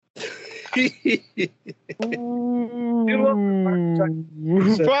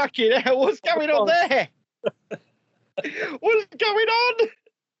Fucking hell, what's going on there? What's going on?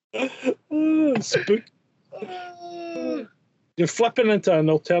 Spook. You're flipping into an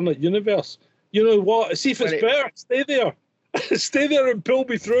alternate universe. You know what? See if it's better. Stay there. Stay there and pull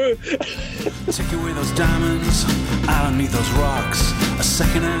me through. Take away those diamonds, I don't need those rocks. A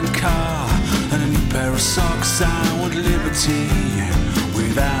second-hand car and a new pair of socks. I want liberty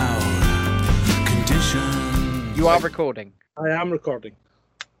without conditions. You are recording? I am recording.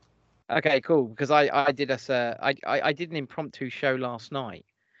 Okay, cool. Because I did an impromptu show last night.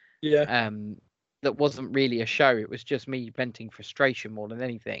 Yeah. That wasn't really a show. It was just me venting frustration more than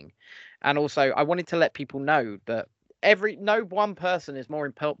anything. And also, I wanted to let people know that no one person is more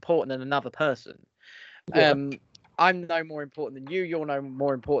important than another person. Yeah. I'm no more important than you. You're no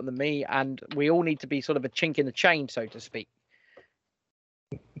more important than me. And we all need to be sort of a chink in the chain, so to speak.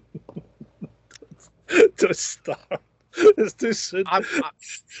 Don't start. It's too soon.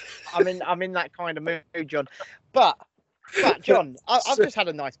 I'm in that kind of mood, John. But John, I've just had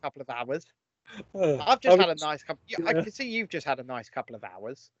a nice couple of hours. I've just had a nice couple. Yeah. I can see you've just had a nice couple of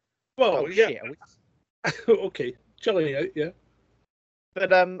hours. Well, yeah. Okay, chilling out, yeah.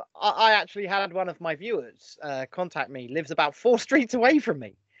 But I actually had one of my viewers contact me. Lives about 4 streets away from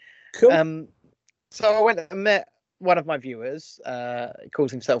me. Cool. So I went and met one of my viewers. He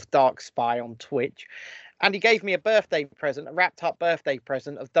calls himself Dark Spy on Twitch, and he gave me a birthday present, a wrapped up birthday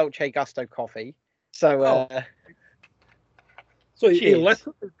present of Dolce Gusto coffee. So, so he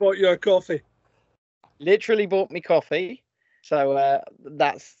literally bought you a coffee. Literally bought me coffee. So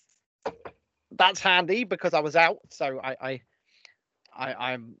that's handy because I was out. So I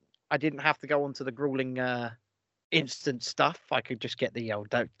didn't have to go onto the grueling instant stuff. I could just get the old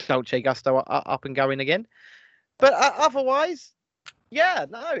Dolce Gusto up and going again. But otherwise, yeah,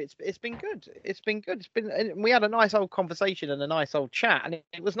 no, it's been good. It's been good. We had a nice old conversation and a nice old chat, and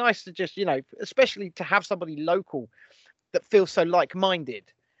it was nice to just, especially to have somebody local that feels so like-minded.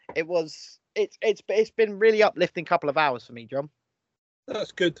 It's been really uplifting couple of hours for me, John.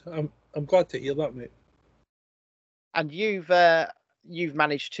 That's good. I'm glad to hear that, mate. And you've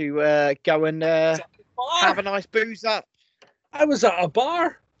managed to go and have a nice booze up. I was at a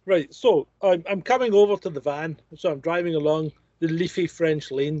bar, right? So I'm coming over to the van. So I'm driving along the leafy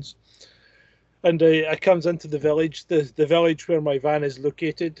French lanes, and I comes into the village, the village where my van is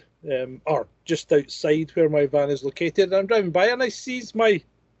located, or just outside where my van is located. And I'm driving by, and I sees my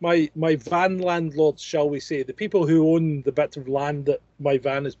van landlords, shall we say, the people who own the bit of land that my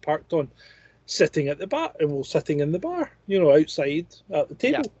van is parked on, sitting at the bar, and sitting in the bar, outside at the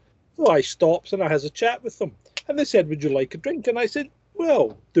table. Yeah. So I stops and I has a chat with them, and they said, "Would you like a drink?" And I said,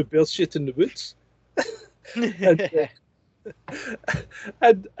 "Well, do bears shit in the woods?" and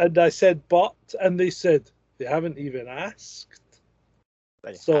I said, "But," and they said, "They haven't even asked."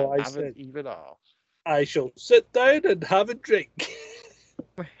 I said, even asked. "I shall sit down and have a drink."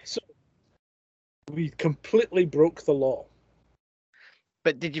 So we completely broke the law.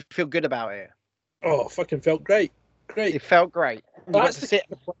 But did you feel good about it? Oh, fucking felt great. Great. It felt great. That's the kind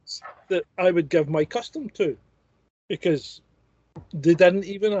of place that I would give my custom to, because they didn't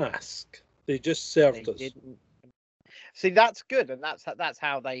even ask. They just served us. Didn't. See, that's good, and that's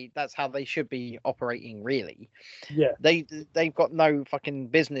how they should be operating, really. Yeah. They've got no fucking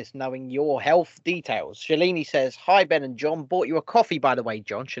business knowing your health details. Shalini says, "Hi Ben and John, bought you a coffee, by the way,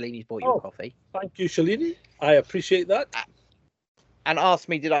 John. Shalini's bought you a coffee." Thank you, Shalini. I appreciate that. And asked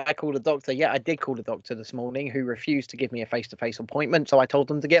me, did I call the doctor? Yeah, I did call the doctor this morning, who refused to give me a face-to-face appointment, so I told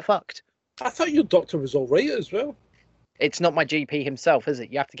them to get fucked. I thought your doctor was all right as well. It's not my GP himself, is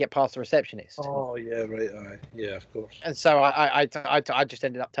it? You have to get past the receptionist. Oh, yeah, right. Yeah, of course. And so I just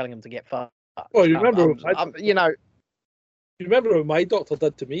ended up telling him to get fucked. Well, you remember you remember what my doctor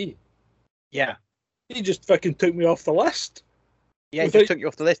did to me? Yeah. He just fucking took me off the list. Yeah, he just took you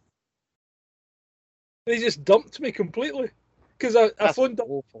off the list. He just dumped me completely. Because I phoned up.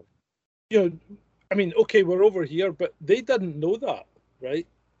 Awful. Okay, we're over here, but they didn't know that, right?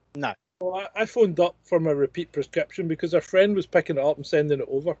 No. Well, I phoned up for my repeat prescription because a friend was picking it up and sending it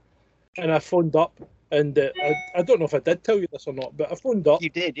over. And I phoned up, and I don't know if I did tell you this or not, but I phoned up.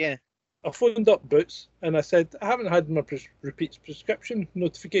 You did, yeah. I phoned up Boots, and I said, "I haven't had my repeat prescription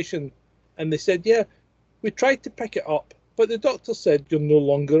notification." And they said, "Yeah, we tried to pick it up, but the doctor said you're no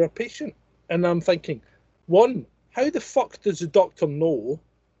longer a patient." And I'm thinking, one, how the fuck does the doctor know?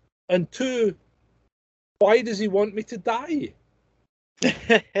 And two, why does he want me to die?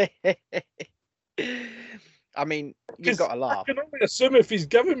 I mean, you've got to laugh. I can only assume if he's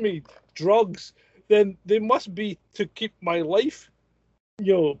giving me drugs, then they must be to keep my life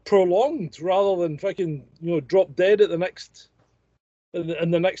prolonged rather than fucking, drop dead at the next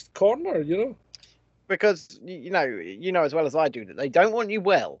in the next corner, Because you know as well as I do that they don't want you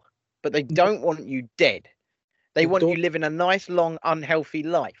well, but they don't want you dead. They want you living a nice, long, unhealthy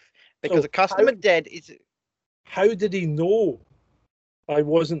life. Because So a customer dead is. How did he know I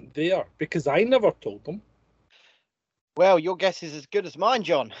wasn't there? Because I never told him. Well, your guess is as good as mine,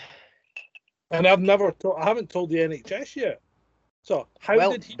 John. And I haven't told the NHS yet. So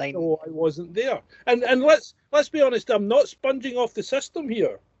how did he know I wasn't there? And let's be honest, I'm not sponging off the system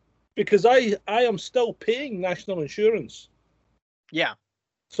here, because I am still paying national insurance. Yeah.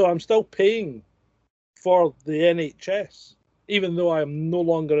 So I'm still paying for the NHS, even though I am no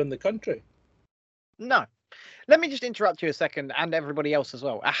longer in the country. No. Let me just interrupt you a second, and everybody else as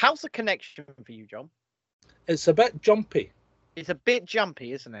well. How's the connection for you, John? It's a bit jumpy. It's a bit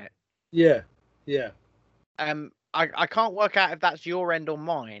jumpy, isn't it? Yeah. I can't work out if that's your end or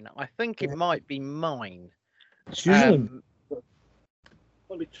mine. I think it might be mine. It's usually.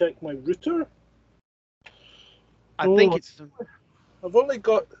 Let me check my router. I think it's. I've only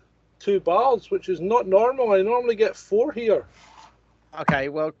got 2 bars, which is not normal. I normally get 4 here. Okay,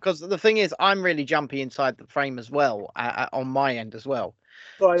 well, because the thing is, I'm really jumpy inside the frame as well, on my end as well.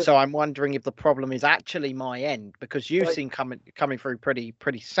 So I'm wondering if the problem is actually my end, because you seem coming through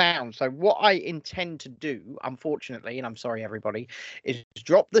pretty sound. So what I intend to do, unfortunately, and I'm sorry everybody, is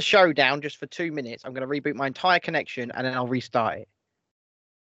drop the show down just for 2 minutes. I'm going to reboot my entire connection and then I'll restart it.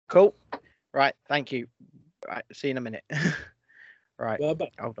 Cool. Right. Thank you. Right. See you in a minute. Right.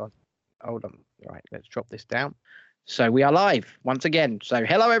 Hold on. Right. Let's drop this down. So we are live once again. So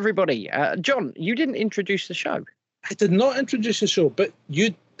hello everybody. John, you didn't introduce the show. I did not introduce the show, but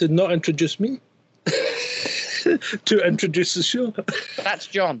you did not introduce me to introduce the show. That's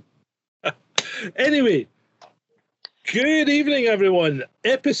John. Anyway, good evening, everyone.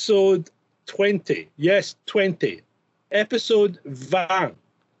 Episode 20. Yes, 20. Episode Van.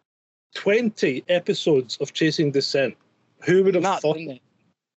 20 episodes of Chasing Descent. Who would have thought?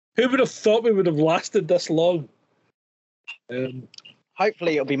 Who would have thought we would have lasted this long?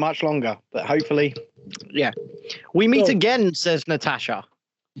 Hopefully it'll be much longer, but hopefully, yeah. We meet again, says Natasha.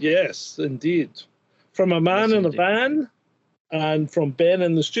 Yes, indeed. From a man in a van and from Ben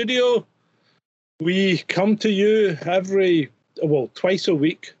in the studio, we come to you twice a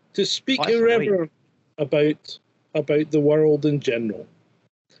week to speak irreverent about the world in general.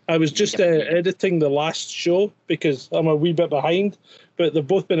 I was just editing the last show because I'm a wee bit behind, but they've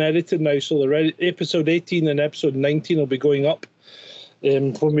both been edited now, so episode 18 and episode 19 will be going up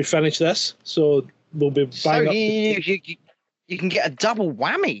when we finish this. So they'll be bang up. You can get a double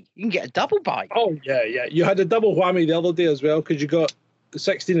whammy. You can get a double bite. Oh, yeah. You had a double whammy the other day as well, because you got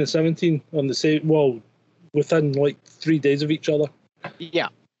 16 and 17 on the same, within like 3 days of each other. Yeah.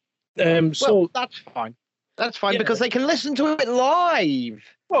 So that's fine. That's fine, because they can listen to it live.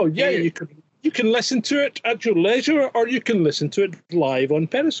 Well, yeah, you can listen to it at your leisure, or you can listen to it live on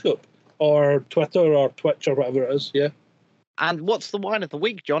Periscope or Twitter or Twitch or whatever it is. Yeah. And what's the wine of the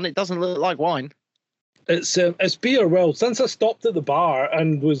week, John? It doesn't look like wine. It's beer. Well, since I stopped at the bar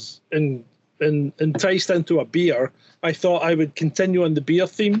and was enticed into a beer, I thought I would continue on the beer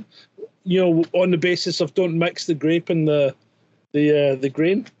theme. On the basis of don't mix the grape and the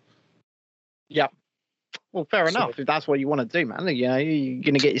grain. Yeah. Well, fair enough. If that's what you want to do, man, you're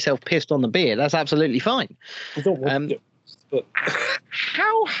going to get yourself pissed on the beer. That's absolutely fine. I don't want to, but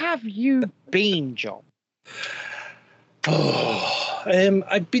how have you been, John?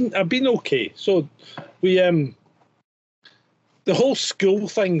 I've been okay. So we the whole school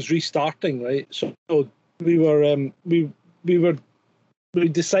thing's restarting, right? So we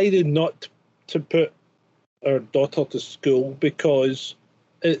decided not to put our daughter to school because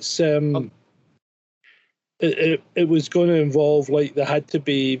it's It was going to involve, like, they had to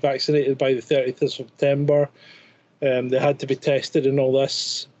be vaccinated by the 30th of September. They had to be tested and all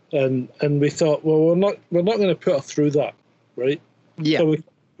this, and we thought, well, we're not going to put her through that, right? Yeah. So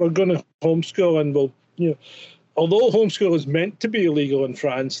we're going to homeschool, and although homeschool is meant to be illegal in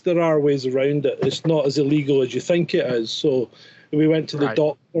France, there are ways around it. It's not as illegal as you think it is. So we went to the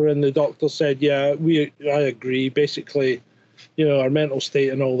doctor, and the doctor said, yeah, I agree. Basically, our mental state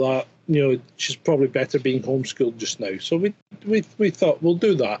and all that. She's probably better being homeschooled just now. So we thought we'll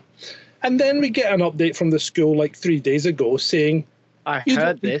do that. And then we get an update from the school like 3 days ago saying, I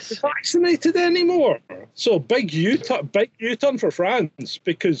heard this. Vaccinated anymore. So big U-turn for France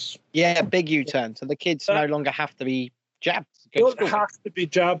because... Yeah, big U-turn. So the kids no longer have to be jabbed. Don't have to be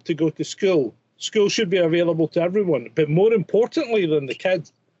jabbed to go to school. School should be available to everyone. But more importantly than the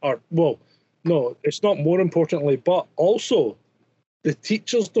kids no, it's not more importantly, but also the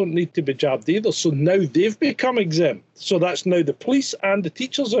teachers don't need to be jabbed either. So now they've become exempt. So that's now the police and the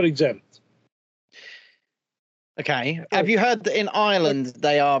teachers are exempt. Okay. Have you heard that in Ireland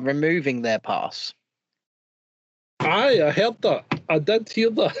they are removing their pass? Aye, I heard that. I did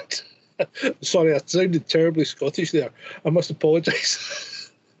hear that. Sorry, I sounded terribly Scottish there. I must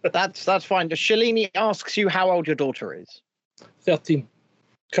apologise. That's fine. Shalini asks you how old your daughter is. 13.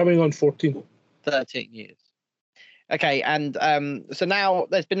 Coming on 14. 13 years. Okay, and so now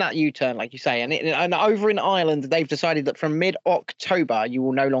there's been that U-turn, like you say, and over in Ireland, they've decided that from mid-October, you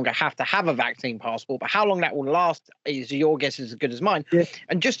will no longer have to have a vaccine passport, but how long that will last is your guess as good as mine. Yeah.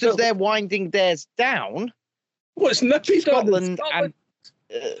 And just as they're winding theirs down, what's nippy Scotland and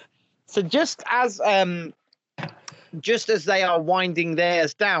so just as they are winding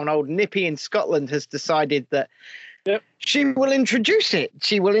theirs down, old Nippy in Scotland has decided that she will introduce it.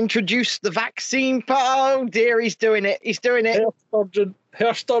 She will introduce the vaccine. Oh dear, he's doing it. He's doing it. Herr Sturgeon.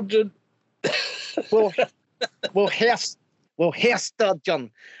 Herr Sturgeon.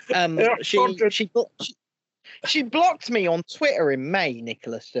 She blocked me on Twitter in May.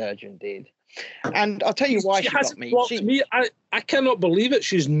 Nicola Sturgeon did, and I'll tell you why she blocked me. I cannot believe it.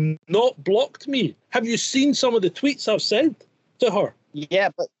 She's not blocked me. Have you seen some of the tweets I've sent to her? Yeah,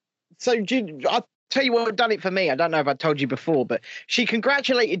 but I'll tell you what done it for me. I don't know if I told you before, but she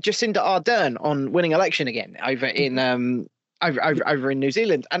congratulated Jacinda Ardern on winning election again over in over in New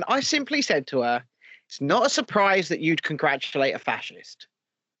Zealand, and I simply said to her, "It's not a surprise that you'd congratulate a fascist."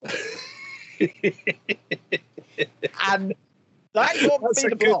 And that got me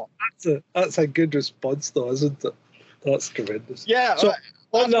the block. That's a good response, though, isn't it? That's tremendous. Yeah. So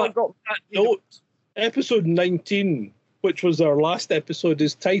on that note, episode 19, which was our last episode,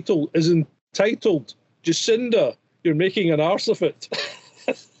 is entitled Jacinda, you're making an arse of it.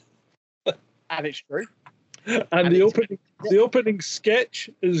 And it's true. And the opening sketch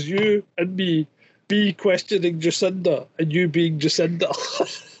is you and me questioning Jacinda and you being Jacinda.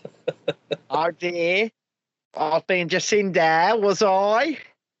 Oh dear. I was being Jacinda, was I?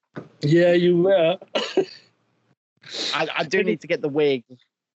 Yeah, you were. I do need to get the wig.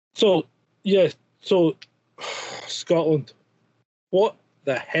 So Scotland, what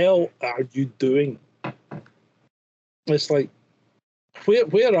the hell are you doing? It's like,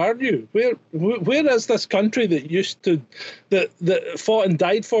 where are you? Where is this country that fought and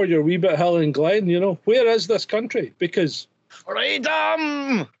died for your wee bit Hill and Glen? You know, where is this country? Because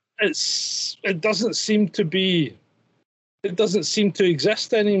freedom. It doesn't seem to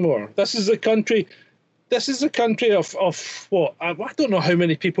exist anymore. This is a country of what? I don't know how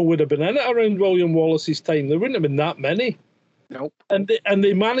many people would have been in it around William Wallace's time. There wouldn't have been that many. Nope. And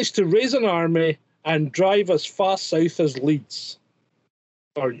they managed to raise an army and drive as far south as Leeds.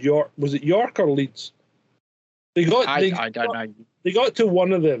 Or York. Was it York or Leeds? I don't know. They got to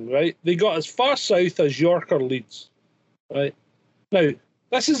one of them, right? They got as far south as York or Leeds. Right? Now,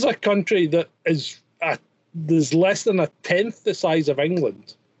 this is a country that is there's less than a tenth the size of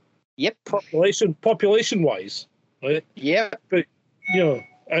England. Yep. Population wise, right? Yep. But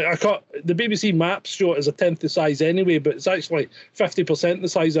I caught the BBC Maps show it as a tenth the size anyway, but it's actually 50% the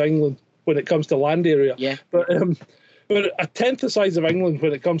size of England when it comes to land area. Yeah. But a tenth the size of England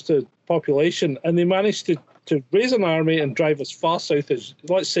when it comes to population, and they managed to raise an army and drive as far south as,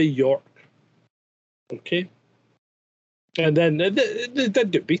 let's say, York. Okay. And then they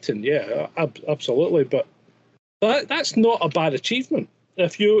did get beaten, yeah, absolutely. But that's not a bad achievement.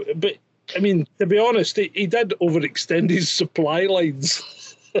 But I mean, to be honest, he did overextend his supply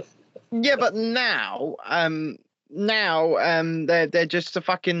lines. Yeah, but now they're just a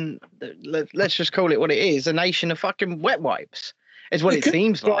fucking, let's just call it what it is, a nation of fucking wet wipes. Is what it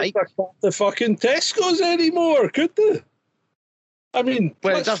seems like. The fucking Tesco's anymore, could they? I mean,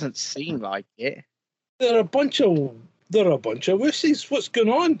 well, it doesn't seem like it. They're a bunch of wussies. What's going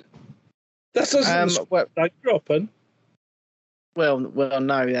on? This isn't what I grew up in. Well,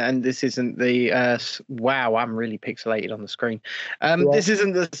 no, and this isn't the. Wow, I'm really pixelated on the screen. This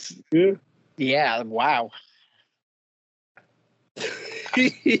isn't the. Yeah, wow.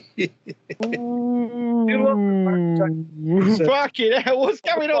 Fucking hell, what's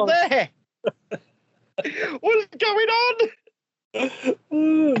going on there? What's going on?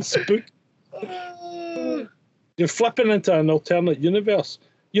 Spook. You're flipping into an alternate universe.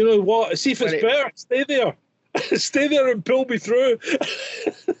 You know what? See if it's better. Stay there. Stay there and pull me through.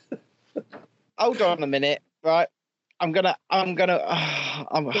 Hold on a minute, right? I'm gonna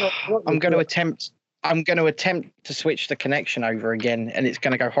attempt to switch the connection over again, and it's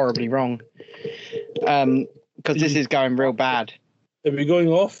gonna go horribly wrong. Because this is going real bad. Are we going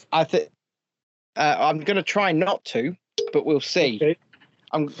off? I'm gonna try not to, but we'll see. Okay.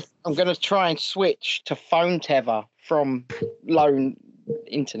 I'm going to try and switch to phone tether from loan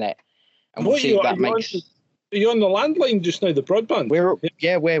internet, and we'll see if that makes. Are you on the landline just now? The broadband? We're on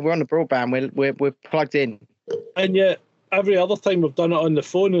the broadband. We're plugged in. And yet, every other time we've done it on the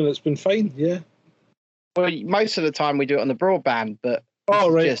phone, and it's been fine. Yeah. Well, most of the time we do it on the broadband, but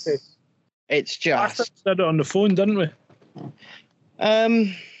it's I just. think we did it on the phone, didn't we?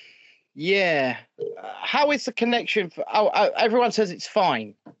 Yeah. How is the connection? Everyone says it's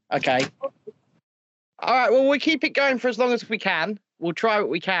fine. Okay. All right. Well, we keep it going for as long as we can. We'll try what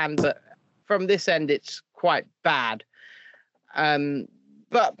we can, but from this end, it's quite bad.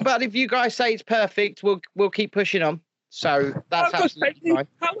 But if you guys say it's perfect, we'll keep pushing on. So that's absolutely fine.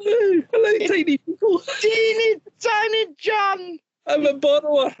 Hello, tiny people. Tiny John. I'm a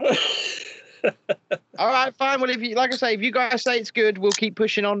borrower. All right, fine. Well, if you guys say it's good, we'll keep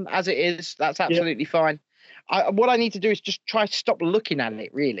pushing on as it is. That's absolutely fine. What I need to do is just try to stop looking at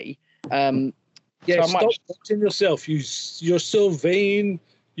it, really. So stop watching yourself. You're so vain.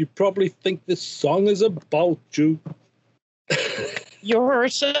 You probably think this song is about you. You're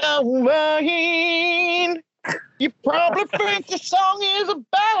so vain. You probably think the song is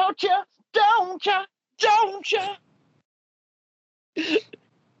about you, don't you? Don't you?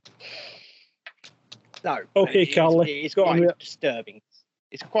 No. Okay, Carly. It's quite disturbing.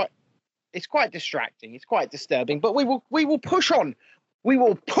 It's quite distracting. It's quite disturbing. But we will push on. We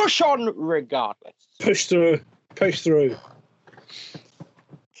will push on regardless. Push through. Push through.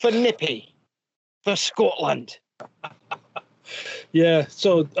 For Nippy. For Scotland. Yeah.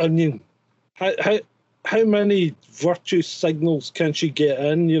 So I mean, how many virtue signals can she get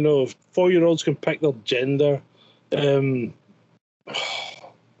in? 4-year-olds can pick their gender. And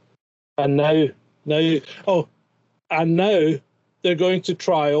now they're going to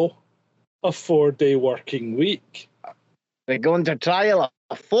trial a 4-day working week. They're going to trial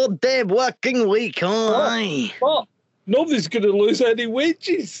a 4-day working week, aye. But nobody's going to lose any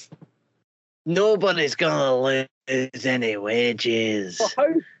wages. Nobody's going to lose any wages.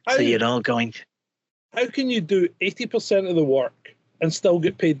 Well, so you're all going to... How can you do 80% of the work and still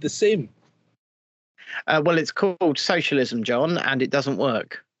get paid the same? Well, it's called socialism, John, and it doesn't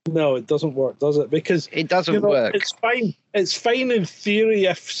work. No, it doesn't work, does it? Because it doesn't work. It's fine. It's fine in theory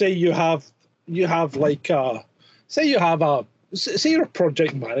if, say, say you're a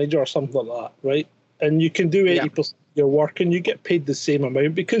project manager or something like that, right? And you can do 80% of your work and you get paid the same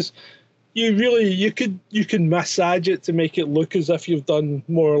amount because you can massage it to make it look as if you've done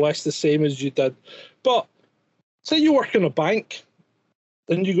more or less the same as you did. But say you work in a bank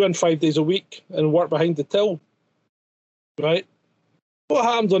and you go in 5 days a week and work behind the till, right? What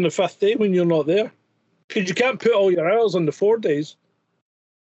happens on the 5th day when you're not there? Because you can't put all your hours on the 4 days.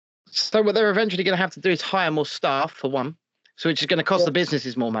 So what they're eventually going to have to do is hire more staff, for one, so which is going to cost the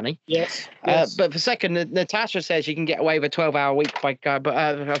businesses more money. Yes. But for second, Natasha says you can get away with a 12-hour week a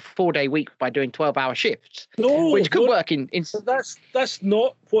 4-day week by doing 12-hour shifts. No, which could work in. That's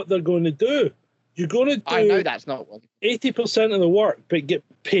not what they're going to do. You're going to do. I know that's not what. 80% of the work, but get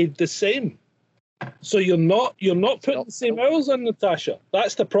paid the same. So you're not putting the same hours on, Natasha.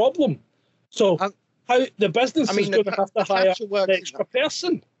 That's the problem. So how the business is going to have to hire an extra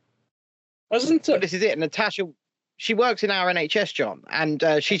person, isn't it? Well, this is it. Natasha, she works in our NHS, John, and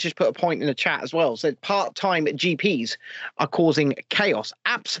she's just put a point in the chat as well. Said part-time GPs are causing chaos.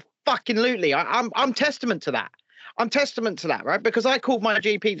 Absolutely. I'm testament to that. I'm testament to that, right? Because I called my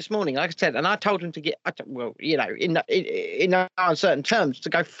GP this morning, like I said, and I told him to get, in uncertain terms, to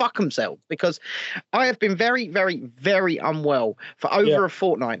go fuck himself, because I have been very, very, very unwell for over a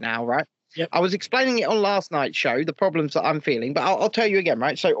fortnight now, right? Yep. I was explaining it on last night's show, the problems that I'm feeling, but I'll tell you again,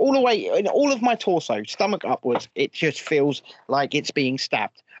 right? So all the way, in all of my torso, stomach upwards, it just feels like it's being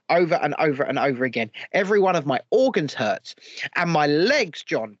stabbed over and over and over again. Every one of my organs hurts, and my legs,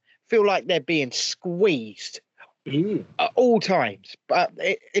 John, feel like they're being squeezed. At all times, but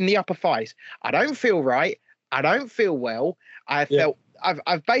in the upper thighs. I don't feel right. I don't feel well.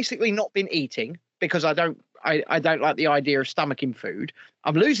 I've basically not been eating because I don't like the idea of stomaching food.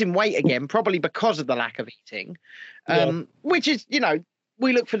 I'm losing weight again, probably because of the lack of eating, which is,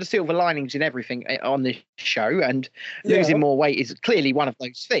 we look for the silver linings in everything on this show, and losing more weight is clearly one of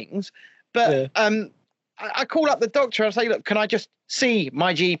those things. But I call up the doctor and I say, look, can I just see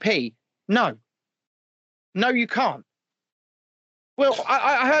my GP? No, you can't. Well,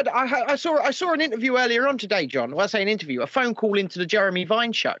 I saw an interview earlier on today, John. Well, I say an interview, a phone call into the Jeremy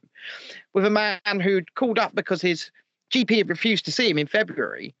Vine show with a man who'd called up because his GP had refused to see him in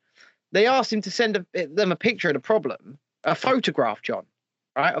February. They asked him to send them a picture of the problem, a photograph, John,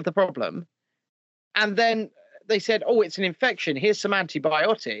 right, of the problem. And then they said, oh, it's an infection. Here's some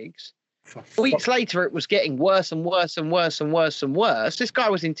antibiotics. For Weeks later, it was getting worse and worse and worse and worse and worse. This guy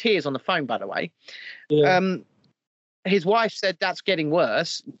was in tears on the phone, by the way. yeah. His wife said, that's getting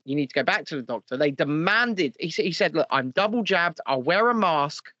worse. You need to go back to the doctor. They demanded, he said, look, I'm double jabbed. I'll wear a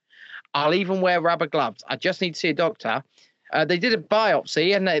mask. I'll even wear rubber gloves. I just need to see a doctor. They did a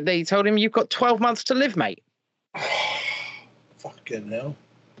biopsy and they told him, you've got 12 months to live, mate. Fucking hell.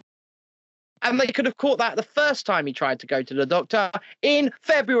 And they could have caught that the first time he tried to go to the doctor in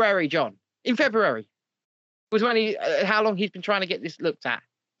February, John. In February. Was when how long he's been trying to get this looked at.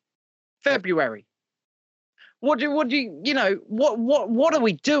 February. What are we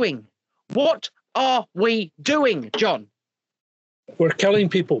doing? What are we doing, John? We're killing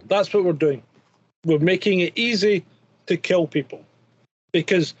people. That's what we're doing. We're making it easy to kill people.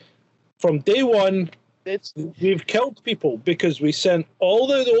 Because from day one, we've killed people because we sent all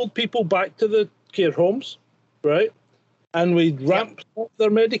the old people back to the care homes, right? And we ramped up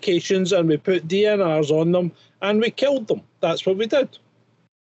their medications and we put DNRs on them and we killed them. That's what we did.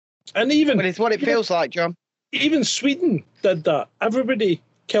 And even... But it's what it feels like, John. Even Sweden did that. Everybody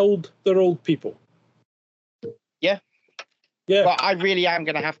killed their old people. Yeah. Yeah. But I really am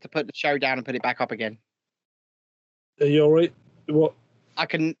going to have to put the show down and put it back up again. Are you all right? What? I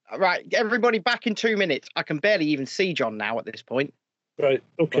can... Right, everybody back in 2 minutes. I can barely even see John now at this point. Right,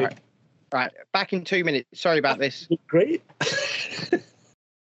 okay. Right, back in 2 minutes. Sorry about this. Great.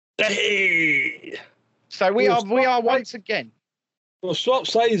 Hey! So we are once again... We'll swap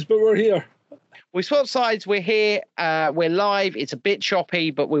sides, but we're here. We swapped sides. We're here. We're live. It's a bit choppy,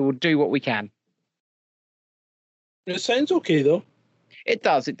 but we will do what we can. It sounds okay, though. It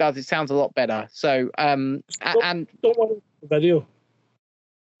does. It does. It sounds a lot better. So, and don't worry about the video.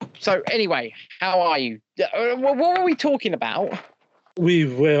 So, anyway, how are you? What were we talking about?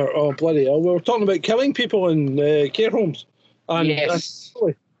 We were bloody hell. We were talking about killing people in care homes. And, yes.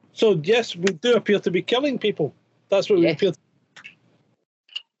 So yes, we do appear to be killing people. That's what we appear to.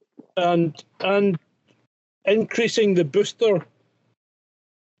 And increasing the booster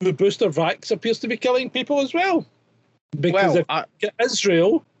vax appears to be killing people as well. Because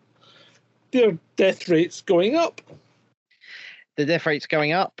Israel, their death rate's going up. The death rate's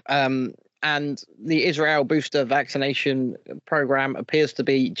going up. And the Israel booster vaccination program appears to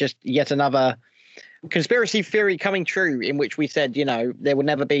be just yet another conspiracy theory coming true, in which we said, there will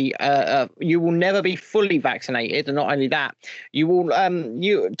never be, you will never be fully vaccinated, and not only that, you will,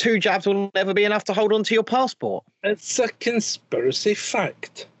 2 jabs will never be enough to hold on to your passport. It's a conspiracy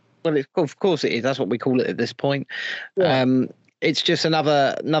fact. Well, of course it is. That's what we call it at this point. Yeah. It's just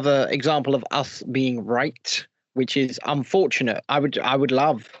another example of us being right, which is unfortunate. I would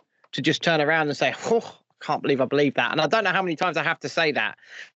love to just turn around and say, "Oh, I can't believe I believe that," and I don't know how many times I have to say that,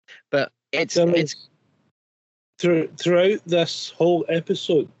 but it's throughout this whole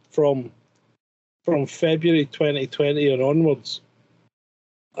episode from February 2020 and onwards,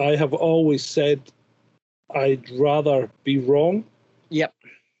 I have always said I'd rather be wrong. Yep.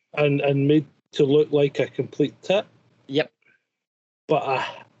 And made to look like a complete tit. Yep. But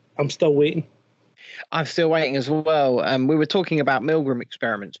I'm still waiting. I'm still waiting as well. We were talking about Milgram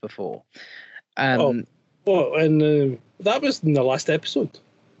experiments before. And that was in the last episode.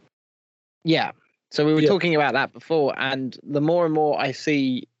 Yeah. So we were talking about that before, and the more and more I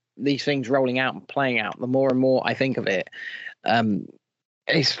see these things rolling out and playing out, the more and more I think of it.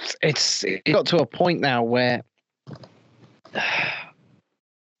 It's got to a point now where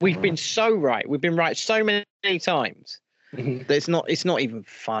we've been so right. We've been right so many times that it's not even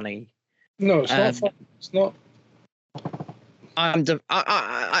funny. No, it's not funny. It's not. I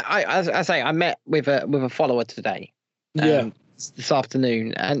met with a follower today. This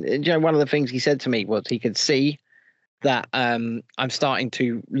afternoon, and one of the things he said to me was he could see that I'm starting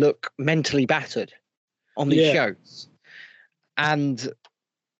to look mentally battered on these shows, and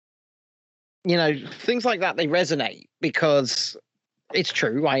things like that, they resonate because it's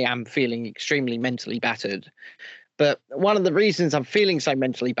true. I am feeling extremely mentally battered, but one of the reasons I'm feeling so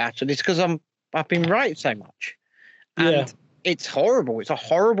mentally battered is because I've been right so much, and it's horrible. It's a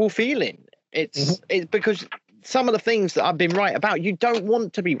horrible feeling. It's because some of the things that I've been right about, you don't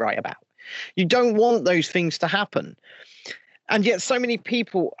want to be right about. You don't want those things to happen. And yet so many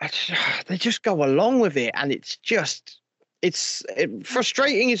people, they just go along with it. And it's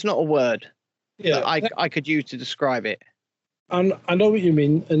frustrating is not a word that I could use to describe it. And I know what you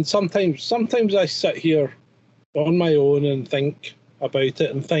mean. And sometimes I sit here on my own and think about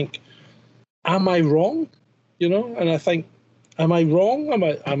it and think, am I wrong? And I think, am I wrong?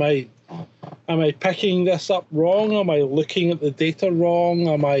 Am I picking this up wrong? Am I looking at the data wrong?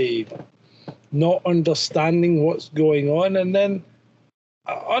 Am I not understanding what's going on. And then,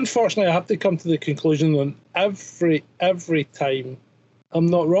 unfortunately, I have to come to the conclusion that every time I'm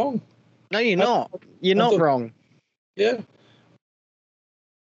not wrong. No, you're not. You're not wrong. Yeah.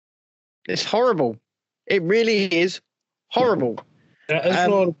 It's horrible. It really is horrible. It is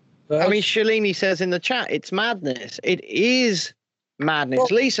horrible. I mean, Shalini says in the chat, it's madness. It is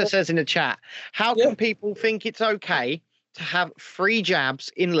madness. Lisa says in the chat, how can people think it's okay to have 3 jabs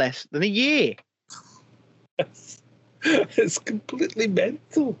in less than a year? It's completely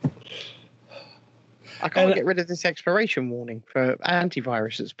mental. I can't get rid of this expiration warning for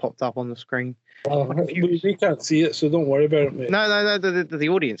antivirus that's popped up on the screen. We can't see it, so don't worry about it, mate. No, the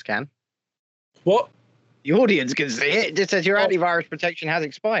audience can. What? The audience can see it. It just says your antivirus protection has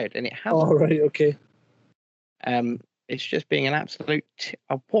expired, and it has. Oh, right, okay. It's just being an absolute...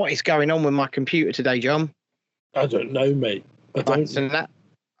 what is going on with my computer today, John? I don't know, mate.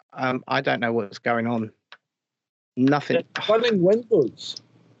 I don't know what's going on. Nothing. It's running Windows.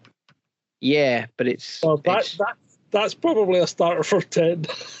 Yeah, but it's... Well, that's probably a starter for 10.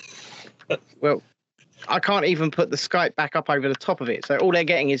 Well, I can't even put the Skype back up over the top of it. So all they're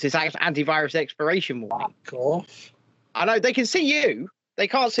getting is this antivirus expiration warning. Fuck off. I know. They can see you. They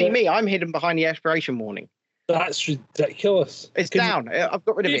can't see me. I'm hidden behind the expiration warning. That's ridiculous. It's down. I've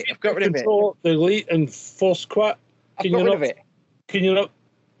got rid of it. Control, delete, and force quit. I've got rid of it. Can you not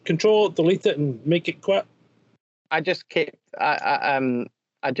control, delete it, and make it quit? I just kept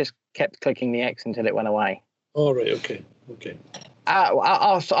clicking the X until it went away. All right. Okay.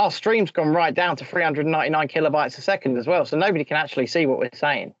 Our stream's gone right down to 399 kilobytes a second as well, so nobody can actually see what we're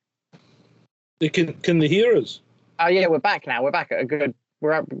saying. They can they hear us? Oh yeah, we're back now. We're back at a good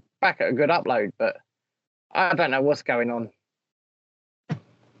upload, but I don't know what's going on.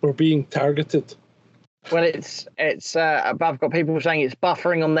 We're being targeted. Well, it's I've got people saying it's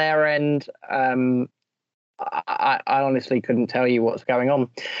buffering on their end. I honestly couldn't tell you what's going on,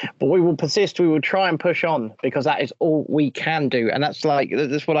 but we will persist. We will try and push on because that is all we can do, and that's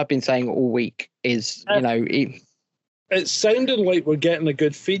what I've been saying all week. Is it's sounding like we're getting a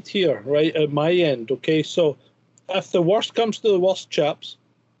good feed here, right at my end. Okay, so if the worst comes to the worst, chaps,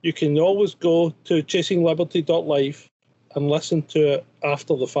 you can always go to chasingliberty.live and listen to it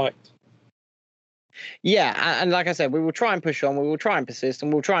after the fact. Yeah, and like I said, we will try and push on, we will try and persist,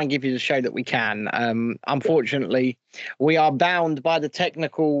 and we'll try and give you the show that we can. Unfortunately, we are bound by the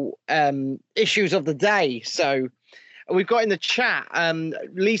technical issues of the day. So we've got in the chat,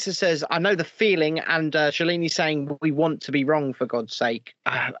 Lisa says, I know the feeling, and Shalini saying, we want to be wrong, for God's sake.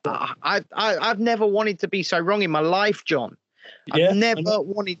 I've never wanted to be so wrong in my life, John. I've never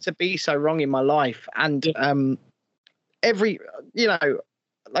wanted to be so wrong in my life. And like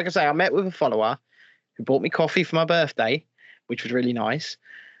I say, I met with a follower who bought me coffee for my birthday, which was really nice.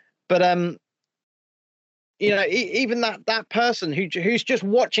 But even that person who's just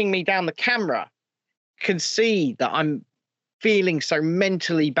watching me down the camera can see that I'm feeling so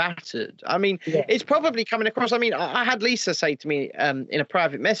mentally battered. I mean, It's probably coming across. I mean, I had Lisa say to me in a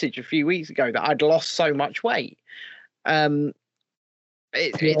private message a few weeks ago that I'd lost so much weight.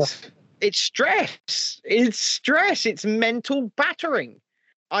 It's stress. It's stress. It's mental battering.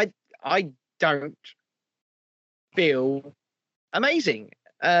 I don't feel amazing.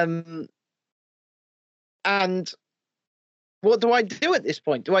 And what do I do at this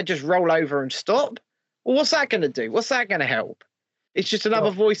point? Do I just roll over and stop? Well, what's that going to do? What's that going to help? It's just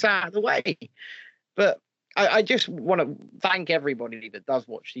another voice out of the way. But I just want to thank everybody that does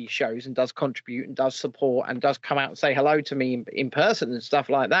watch these shows and does contribute and does support and does come out and say hello to me in person and stuff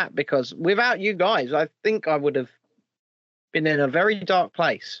like that. Because without you guys, I think I would have been in a very dark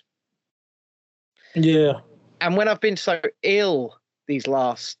place. Yeah. And when I've been so ill these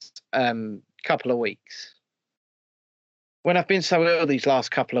last couple of weeks,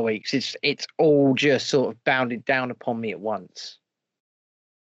 it's all just sort of bounded down upon me at once.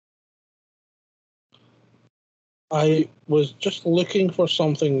 I was just looking for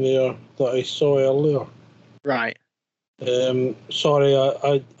something there that I saw earlier. Right. Sorry,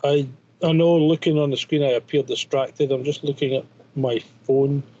 I know looking on the screen I appeared distracted. I'm just looking at my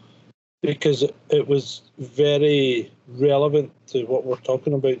phone because it was very relevant to what we're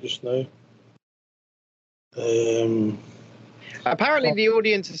talking about just now. Apparently the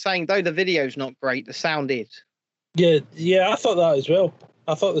audience is saying, though the video's not great, the sound is. Yeah, I thought that as well.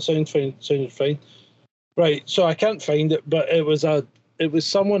 I thought the sounded fine. Right, so I can't find it, but it was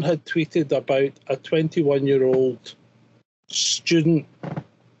someone had tweeted about a 21-year-old student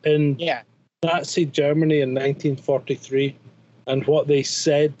in Nazi Germany in 1943 and what they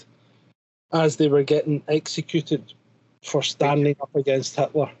said as they were getting executed for standing up against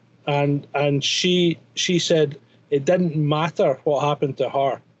Hitler. and she said it didn't matter what happened to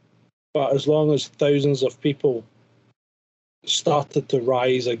her, but as long as thousands of people started to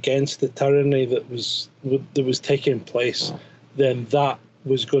rise against the tyranny that was taking place, then that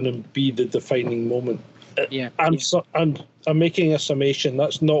was going to be the defining moment. Yeah. I'm making a summation.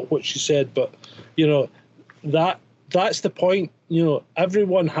 That's not what she said, but you know, that's the point. You know,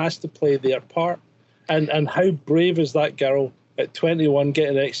 everyone has to play their part, and how brave is that girl at 21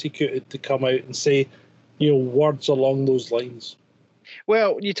 getting executed to come out and say, you know, words along those lines.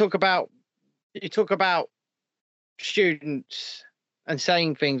 Well, you talk about students and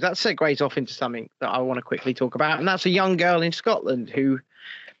saying things. That segues off into something that I want to quickly talk about, and that's a young girl in Scotland who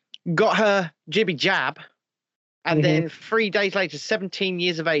got her jibby jab, and then 3 days later, 17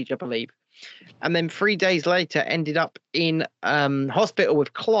 years of age, I believe, and then 3 days later ended up in hospital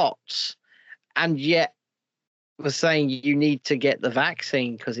with clots, and yet was saying you need to get the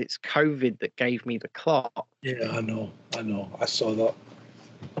vaccine because it's COVID that gave me the clot. Yeah, I know. I saw that.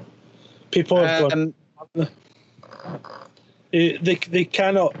 People have gone. They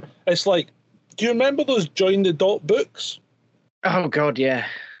cannot. It's like, do you remember those Join the Dot books? Oh God, yeah.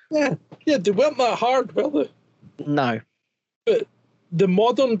 Yeah, they weren't that hard, were they? No. But the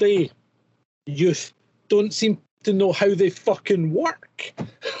modern day youth don't seem to know how they fucking work.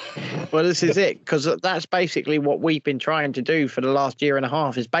 Well, this is it, because that's basically what we've been trying to do for the last year and a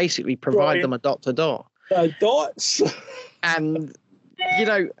half, is basically provide them a dot-to-dot. Dots. And, you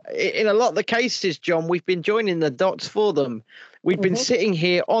know, in a lot of the cases, John, we've been joining the dots for them. We've been sitting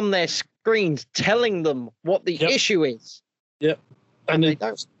here on their screens telling them what the issue is. Yep. And they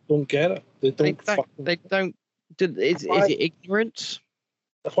don't get it. They don't. Is it ignorance?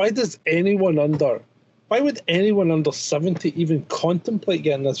 Why would anyone under 70 even contemplate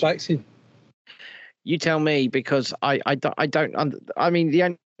getting this vaccine? You tell me, because I don't. I mean,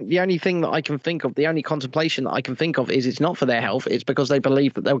 the only thing that I can think of, the only contemplation that I can think of is it's not for their health. It's because they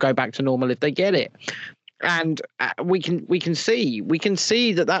believe that they'll go back to normal if they get it. And we can see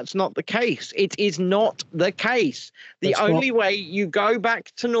that that's not the case. It is not the case. The only way you go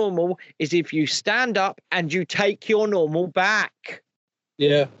back to normal is if you stand up and you take your normal back.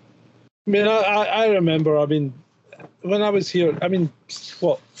 Yeah. I mean, I remember, I mean, when I was here, I mean,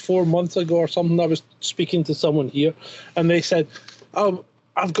 4 months ago or something, I was speaking to someone here, and they said, oh,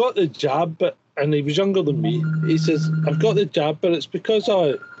 I've got the jab, and he was younger than me. He says, I've got the jab, but it's because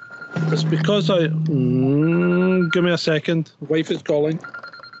I give me a second. Wife is calling.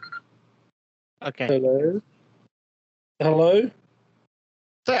 Okay. Hello?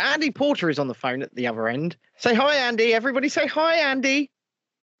 So Andy Porter is on the phone at the other end. Say hi, Andy. Everybody say hi, Andy.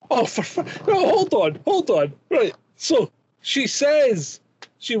 Oh, no, hold on. Right. So she says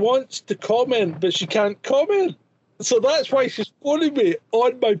she wants to comment, but she can't comment. So that's why she's phoning me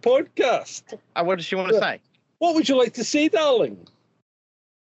on my podcast. What does she want to say? What would you like to say, darling?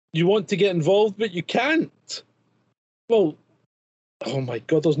 You want to get involved, but you can't. Well, oh my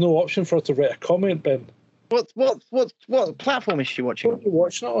God, there's no option for her to write a comment, Ben. What platform is she watching? What are you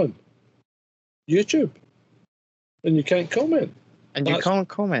watching it on? YouTube. And you can't comment. And you can't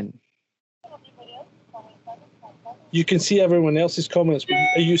comment. You can see everyone else's comments, but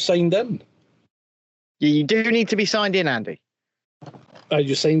are you signed in? You do need to be signed in, Andy. Are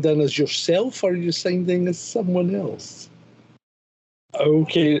you signed in as yourself, or are you signed in as someone else?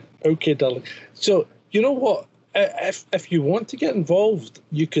 Okay, darling. So, you know what? If you want to get involved,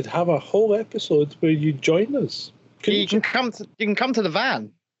 you could have a whole episode where you join us. You can come to the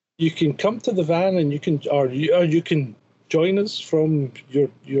van. You can come to the van, and you can join us from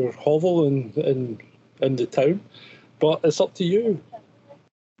your hovel in the town. But it's up to you.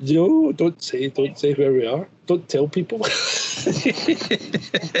 No, don't say where we are. Don't tell people.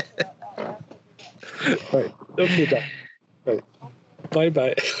 Right. Okay, Dan. Right.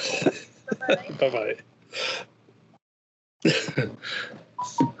 Bye-bye. Bye-bye.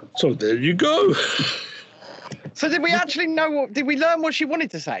 So there you go. So did we actually know did we learn what she wanted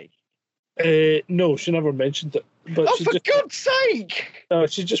to say? No, she never mentioned it. But for God's sake!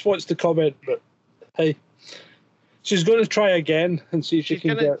 She just wants to comment, but hey. She's going to try again and see if she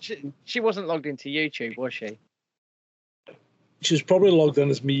can get... She wasn't logged into YouTube, was she? She's probably logged in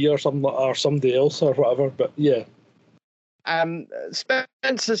as me or something, or somebody else or whatever, but yeah.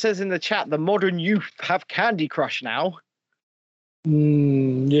 Spencer says in the chat, the modern youth have Candy Crush now.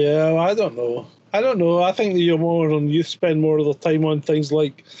 Yeah, I don't know. I think the modern youth spend more of their time on things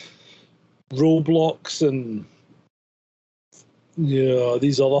like Roblox and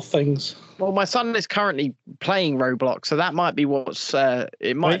these other things. Well, my son is currently playing Roblox, so that might be what's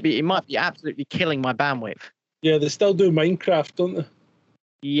it might be absolutely killing my bandwidth. Yeah, they still do Minecraft, don't they?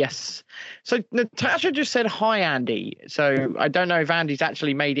 Yes. So Natasha just said hi, Andy. So I don't know if Andy's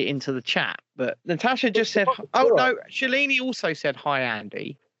actually made it into the chat, but Natasha just said, oh no, Shalini also said hi,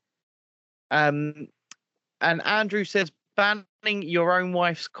 Andy. And Andrew says banning your own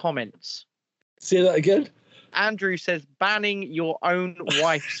wife's comments. Say that again. Andrew says banning your own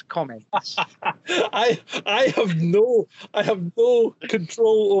wife's comments. I have no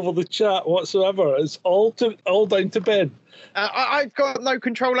control over the chat whatsoever. It's all down to Ben. I've got no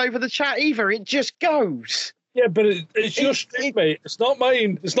control over the chat either. It just goes. Yeah, but it's your stream, mate. It's not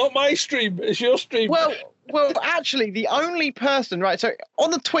mine. It's not my stream. It's your stream. Well, actually, the only person, right? So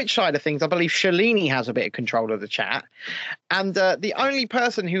on the Twitch side of things, I believe Shalini has a bit of control of the chat, and the only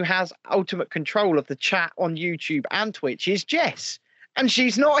person who has ultimate control of the chat on YouTube and Twitch is Jess, and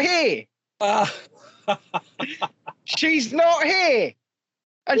she's not here. She's not here.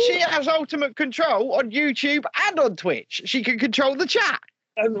 And she has ultimate control on YouTube and on Twitch. She can control the chat.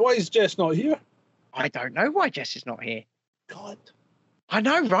 And why is Jess not here? I don't know why Jess is not here. God. I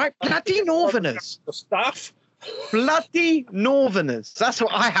know, right? Bloody Northerners. The staff. Bloody Northerners. That's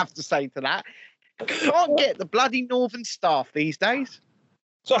what I have to say to that. Can't get the bloody Northern staff these days.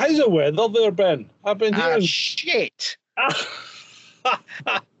 So how's the weather there, Ben? I've been hearing... Shit.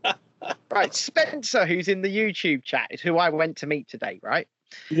 Right, Spencer, who's in the YouTube chat, is who I went to meet today, right?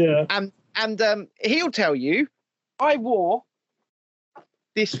 Yeah. And he'll tell you, I wore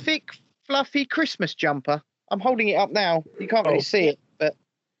this thick, fluffy Christmas jumper. I'm holding it up now. You can't really see it, but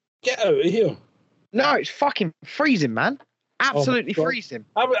get out of here. No, it's fucking freezing, man. Absolutely freezing.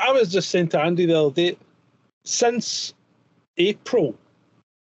 I was just saying to Andy the other day, since April,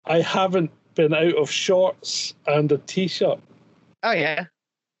 I haven't been out of shorts and a t-shirt. Oh yeah.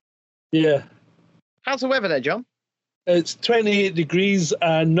 Yeah. How's the weather there, John? It's 28 degrees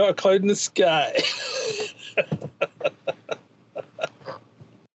and not a cloud in the sky.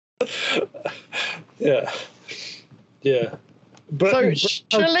 Yeah. Yeah. So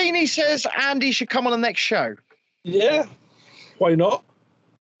Shalini says Andy should come on the next show. Yeah. Why not?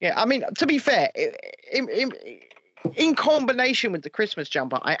 Yeah, I mean, to be fair, in combination with the Christmas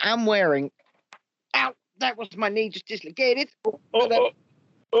jumper, I am wearing... Ow, that was my knee just dislocated.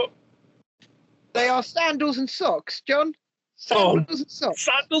 They are sandals and socks, John. Sandals and socks.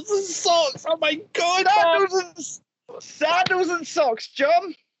 Sandals and socks. Oh my God. Sandals and socks,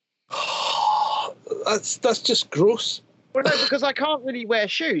 John. That's just gross. Well, no, because I can't really wear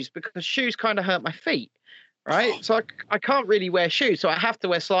shoes because shoes kind of hurt my feet, right? So I can't really wear shoes, so I have to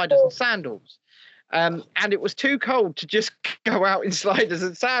wear sliders and sandals. And it was too cold to just go out in sliders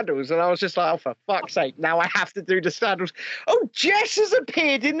and sandals. And I was just like, oh, for fuck's sake, now I have to do the sandals. Oh, Jess has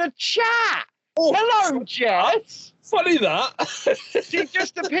appeared in the chat. Oh, hello, Jess. Funny that. She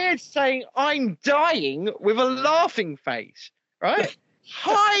just appeared saying, I'm dying with a laughing face, right?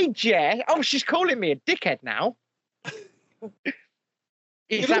 Hi, Jess. Oh, she's calling me a dickhead now.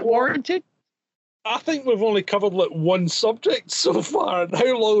 Is that warranted? I think we've only covered like one subject so far. And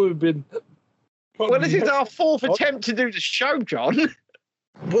how long we've been... Well, this is our fourth attempt to do the show, John.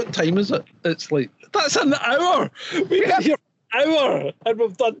 What time is it? It's like... That's an hour. We've been here an hour and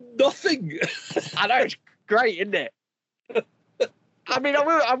we've done nothing. I know, it's great, isn't it? I mean,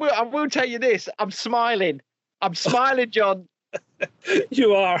 I will tell you this. I'm smiling. I'm smiling, John.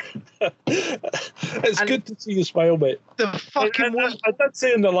 You are. It's good to see you smile, mate. The fucking I did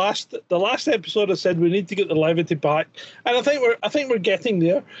say in the last episode, I said we need to get the levity back, and I think we're getting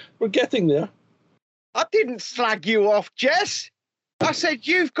there. We're getting there. I didn't slag you off, Jess. I said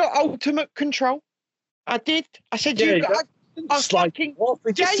you've got ultimate control. I did. I said you got. I fucking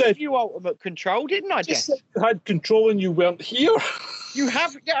gave you ultimate control, didn't I, Jess? Said you had control and you weren't here. You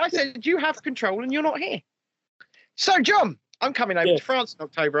have. Yeah, I said you have control and you're not here. So, John, I'm coming over to France in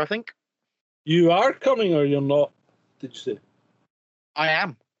October, I think. You are coming or you're not, did you say? I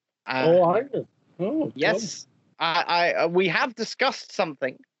am. Are you? Oh, yes. We have discussed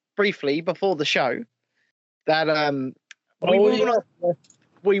something briefly before the show that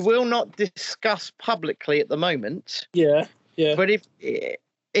we will not discuss publicly at the moment. Yeah, yeah. But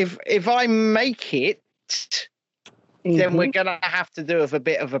if I make it, then we're going to have to do a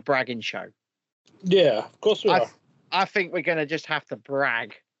bit of a bragging show. Yeah, of course we are. I think we're going to just have to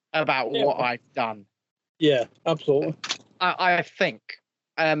brag about what I've done. Yeah, absolutely. I think.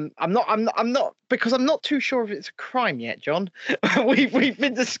 I'm not because I'm not too sure if it's a crime yet, John. We've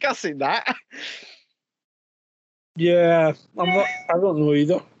been discussing that. Yeah, I don't know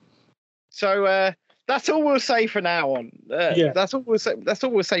either. So that's all we'll say for now on. That's all we'll say. That's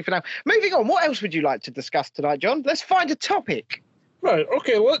all we'll say for now. Moving on. What else would you like to discuss tonight, John? Let's find a topic. Right.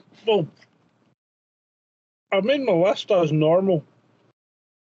 Okay. Well, I made my list as normal.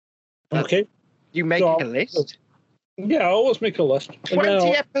 Okay. You make So- a list. Yeah, I always make a list. And 20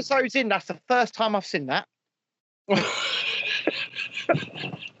 then episodes in, that's the first time I've seen that.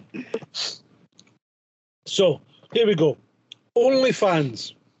 So, here we go.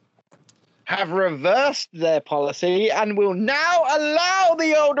 OnlyFans. Have reversed their policy and will now allow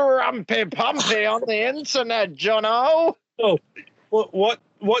the old rumpy pumpy on the internet, Jono. So,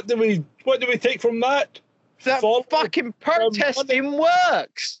 what do we take from that? That Follow fucking protesting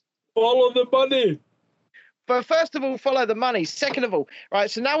works. Follow the money. But first of all, follow the money. Second of all,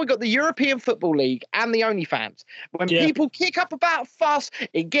 right, so now we've got the European Football League and the OnlyFans. When Yeah. people kick up about fuss,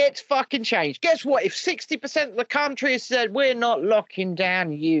 it gets fucking changed. Guess what? If 60% of the country has said, we're not locking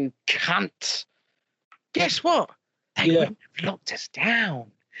down, you cunt, guess what? They Yeah. wouldn't have locked us down.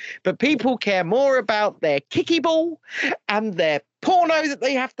 But people care more about their kicky ball and their porno that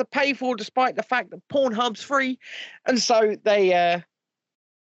they have to pay for, despite the fact that Pornhub's free. And so they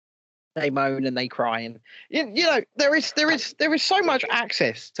moan and they cry, and you know there is so much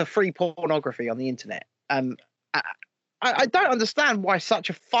access to free pornography on the internet. I don't understand why such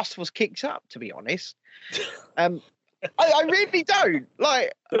a fuss was kicked up, to be honest. I really don't.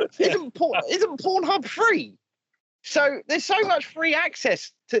 Like, isn't Pornhub free? So there's so much free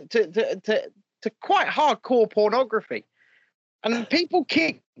access to quite hardcore pornography, and people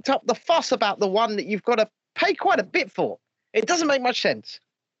kicked up the fuss about the one that you've got to pay quite a bit for. It doesn't make much sense.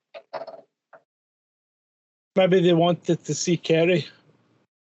 Maybe they wanted to see Kerry.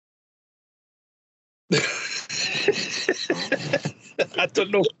 I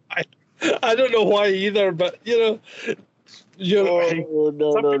don't know why. I don't know why either, but you know, No,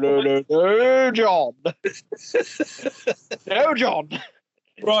 John. No, John.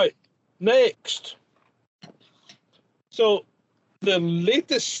 Right. Next. So, the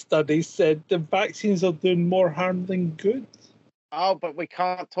latest study said the vaccines are doing more harm than good. Oh, but we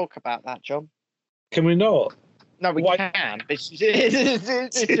can't talk about that, John. Can we not? No, we Why- can. It's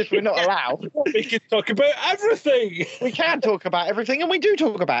just we're not allowed. We can talk about everything. We can talk about everything, and we do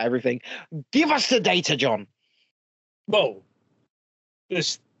talk about everything. Give us the data, John. Well,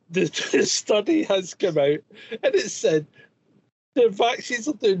 this study has come out, and it said the vaccines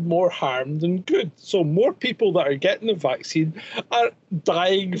are doing more harm than good. So more people that are getting the vaccine are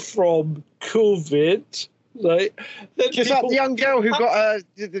dying from COVID, right? Than Just like people- the young girl who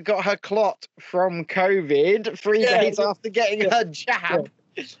got her clot from COVID 3 Yeah. days after getting her jab.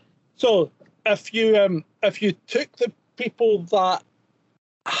 So if you took the people that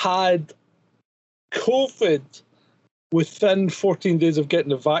had COVID within 14 days of getting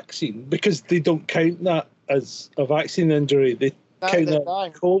the vaccine, because they don't count that as a vaccine injury, they No, count they're that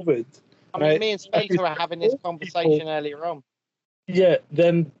dying. as COVID. I mean, right? me and Spencer were having this conversation earlier on. Yeah,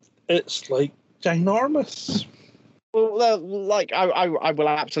 then it's like ginormous. Well, like I will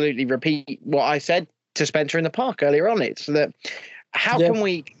absolutely repeat what I said to Spencer in the park earlier on. It's that how Yeah. can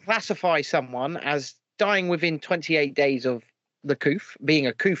we classify someone as dying within 28 days of the coof, being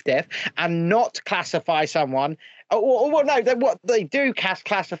a coof death, and not classify someone? Well, no, what they do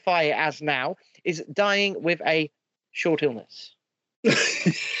classify it as now is dying with a short illness.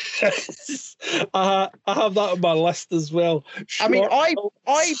 I have that on my list as well. I mean, Short-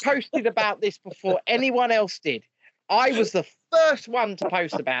 I posted about this before anyone else did. I was the first one to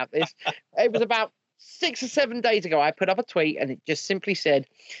post about this. It was about 6 or 7 days ago. I put up a tweet and it just simply said,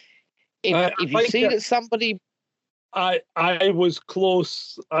 if you think see that- that somebody, I was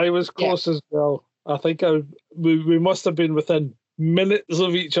close. I was close as well. I think we must have been within minutes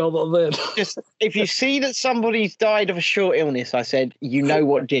of each other then. if you see that somebody's died of a short illness, I said, you know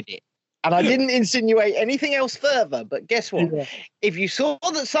what did it. And I didn't insinuate anything else further. But guess what? Yeah. If you saw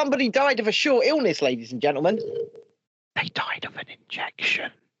that somebody died of a short illness, ladies and gentlemen, they died of an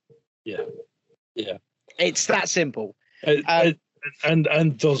injection. Yeah. It's that simple. Um, And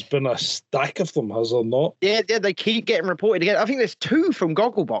there's been a stack of them, has there not? Yeah, they keep getting reported again. I think there's 2 from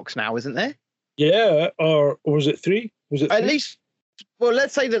Gogglebox now, isn't there? Yeah, or was it 3? Was it At 3? least, well,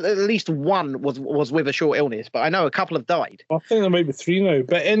 let's say that at least one was with a short illness, but I know a couple have died. I think there might be 3 now.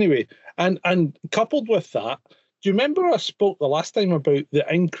 But anyway, and coupled with that, do you remember I spoke the last time about the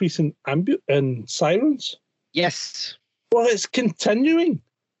increase in sirens? Yes. Well, it's continuing.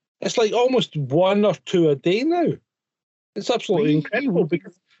 It's like almost 1 or 2 a day now. It's absolutely Really? incredible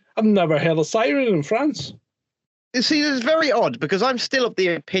because I've never heard a siren in France. You see, it's very odd because I'm still of the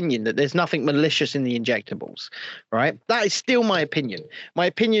opinion that there's nothing malicious in the injectables, right? That is still my opinion. My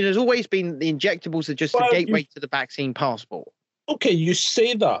opinion has always been that the injectables are just Well, a gateway to the vaccine passport. Okay, you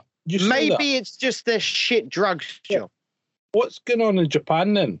say that. You say that. Maybe it's just their shit drugs, John. What's going on in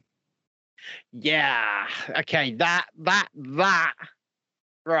Japan then? Yeah. Okay. That.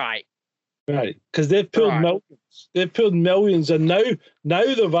 Right. Right, because they've pulled Right. millions. They've pulled millions, and now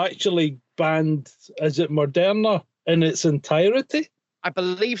they've actually banned, is it Moderna in its entirety? I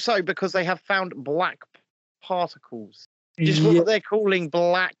believe so, because they have found black particles. Just Yeah. what they're calling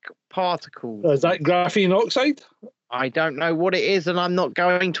black particles. Is that graphene oxide? I don't know what it is, and I'm not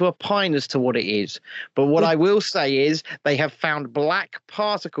going to opine as to what it is. But what I will say is they have found black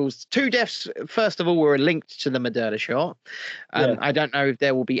particles. 2 deaths, first of all, were linked to the Moderna shot. Yeah. I don't know if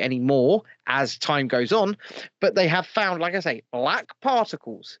there will be any more as time goes on, but they have found, like I say, black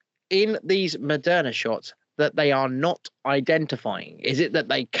particles in these Moderna shots that they are not identifying. Is it that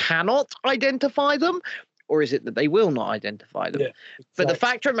they cannot identify them, or is it that they will not identify them? Yeah, But the exactly.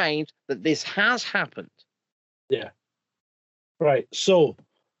 fact remains that this has happened. Yeah. Right. So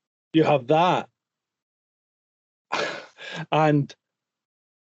you have that. And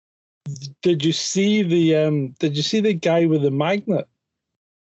did you see the guy with the magnet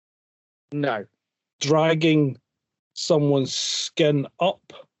No. dragging someone's skin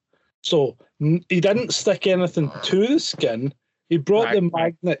up? So he didn't stick anything to the skin. He brought the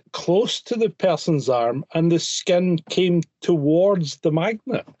magnet close to the person's arm, and the skin came towards the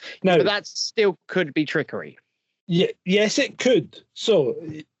magnet. Now, But that still could be trickery. yeah, yes, it could. So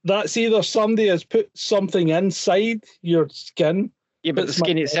that's either somebody has put something inside your skin. Yeah, but the That's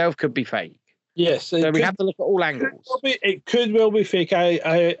skin my- itself could be fake. Yes, So we have to look at all angles. It could well be fake.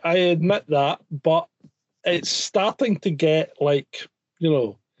 I admit that, but it's starting to get like,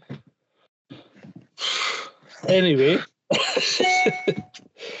 Anyway.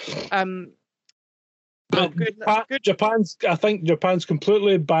 Oh, good. I think Japan's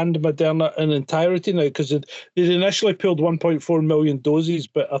completely banned Moderna in entirety now, because they'd initially pulled 1.4 million doses,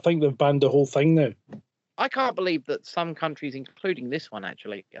 but I think they've banned the whole thing now. I can't believe that some countries, including this one,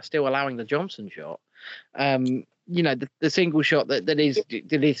 actually, are still allowing the Johnson shot. The single shot that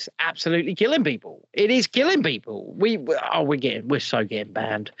is absolutely killing people. It is killing people. We're so getting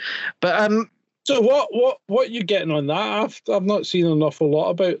banned. But so what you getting on that? I've not seen an awful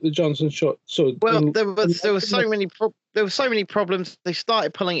lot about the Johnson shot. So there were so many problems. They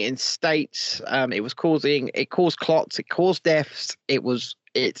started pulling it in states. It caused clots. It caused deaths.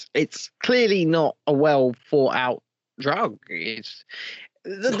 It's clearly not a well thought out drug. It's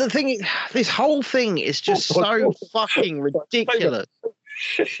the thing. This whole thing is just so fucking ridiculous.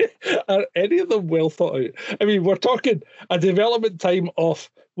 Are any of them well thought out? I mean, we're talking a development time of,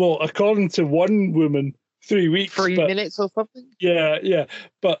 well, according to one woman, 3 weeks. 3 minutes or something? Yeah.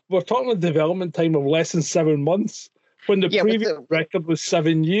 But we're talking a development time of less than 7 months, when the previous record was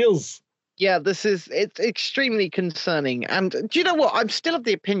 7 years. Yeah, it's extremely concerning. And do you know what? I'm still of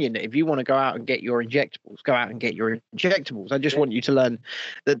the opinion that if you want to go out and get your injectables, go out and get your injectables. I just want you to learn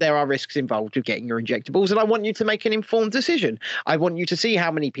that there are risks involved with getting your injectables, and I want you to make an informed decision. I want you to see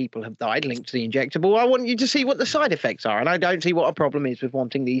how many people have died linked to the injectable. I want you to see what the side effects are, and I don't see what a problem is with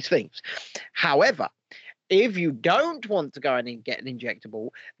wanting these things. However, if you don't want to go in and get an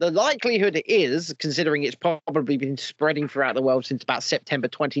injectable, the likelihood is, considering it's probably been spreading throughout the world since about September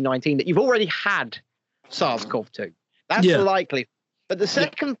 2019, that you've already had SARS-CoV-2. That's likely. But the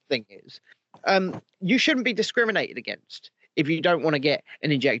second thing is, you shouldn't be discriminated against if you don't want to get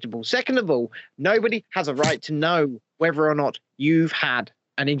an injectable. Second of all, nobody has a right to know whether or not you've had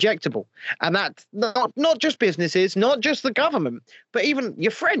an injectable. And that's not just businesses, not just the government, but even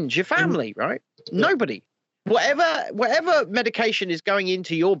your friends, your family, right? Nobody. Whatever medication is going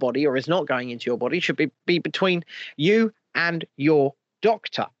into your body or is not going into your body should be between you and your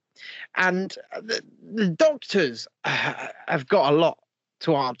doctor. And the doctors have got a lot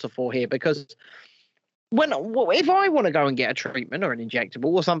to answer for here, because if I want to go and get a treatment or an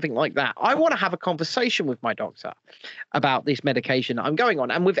injectable or something like that, I want to have a conversation with my doctor about this medication that I'm going on.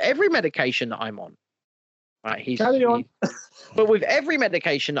 And with every medication that I'm on, right, carry on. But with every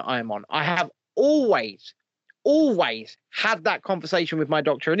medication that I'm on, I have always had that conversation with my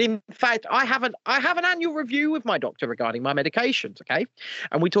doctor. And in fact, I have an annual review with my doctor regarding my medications, okay?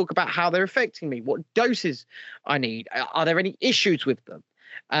 And we talk about how they're affecting me, what doses I need, are there any issues with them?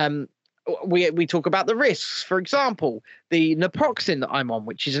 We talk about the risks. For example, the naproxen that I'm on,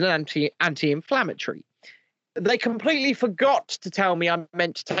 which is an anti-inflammatory. They completely forgot to tell me I'm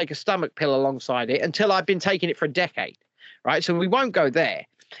meant to take a stomach pill alongside it until I've been taking it for a decade, right? So we won't go there.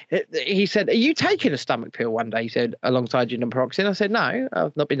 He said, "Are you taking a stomach pill?" One day he said, "Alongside your naproxen." I said, "No,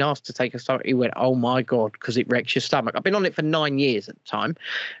 I've not been asked to take a stomach." He went, "Oh my God," because it wrecks your stomach. I've been on it for 9 years at the time,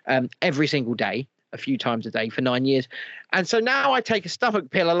 every single day, a few times a day for 9 years. And so now I take a stomach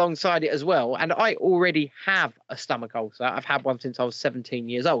pill alongside it as well. And I already have a stomach ulcer. I've had one since I was 17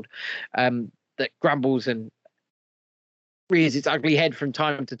 years old, that grumbles and rears its ugly head from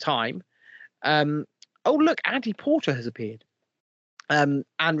time to time. Oh, look, Andy Porter has appeared.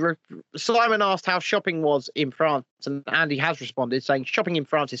 Simon asked how shopping was in France, and Andy has responded saying shopping in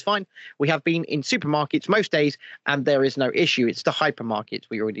France is fine. We have been in supermarkets most days, and there is no issue. It's the hypermarkets.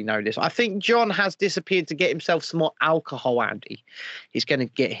 We already know this. I think John has disappeared to get himself some more alcohol, Andy. He's going to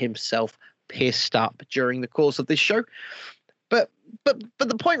get himself pissed up during the course of this show. But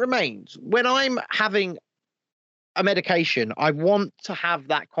the point remains, when I'm having a medication, I want to have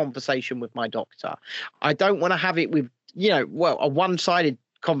that conversation with my doctor. I don't want to have it with, a one-sided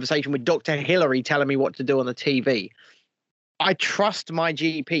conversation with Dr. Hillary telling me what to do on the TV. I trust my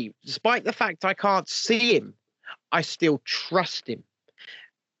GP. Despite the fact I can't see him, I still trust him.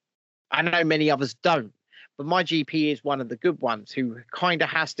 I know many others don't, but my GP is one of the good ones who kind of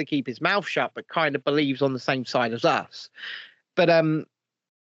has to keep his mouth shut, but kind of believes on the same side as us. But and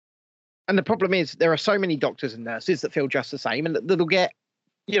the problem is there are so many doctors and nurses that feel just the same, and that'll get,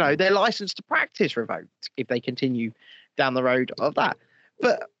 their license to practice revoked if they continue down the road of that.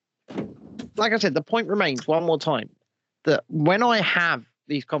 But like I said, the point remains one more time that when I have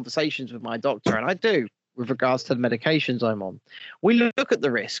these conversations with my doctor, and I do with regards to the medications I'm on, we look at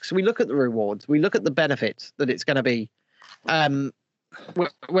the risks, we look at the rewards, we look at the benefits that it's going to be,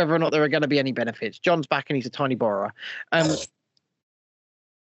 whether or not there are going to be any benefits. John's back and he's a tiny borrower. And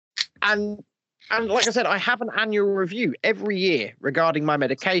like I said, I have an annual review every year regarding my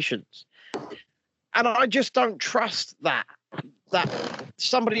medications. And I just don't trust that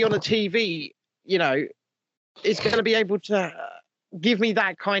somebody on a TV, is going to be able to give me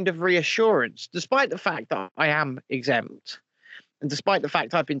that kind of reassurance, despite the fact that I am exempt. And despite the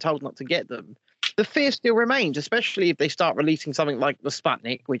fact I've been told not to get them, the fear still remains, especially if they start releasing something like the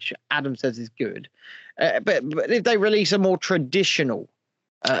Sputnik, which Adam says is good. But if they release a more traditional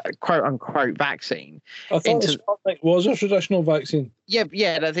quote unquote vaccine. I thought the Sputnik was a traditional vaccine.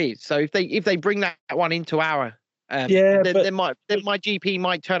 Yeah, that is. So if they bring that one into our, then my GP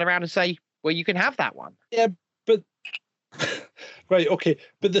might turn around and say, well, you can have that one. Yeah, but right, okay,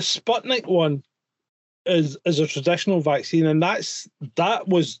 but the Sputnik one is a traditional vaccine, and that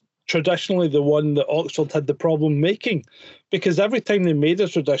was traditionally the one that Oxford had the problem making, because every time they made a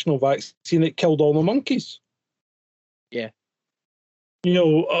traditional vaccine, it killed all the monkeys. Yeah.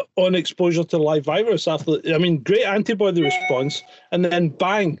 On exposure to live virus great antibody response, and then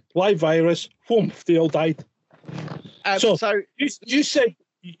bang, live virus, boom, they all died. So you said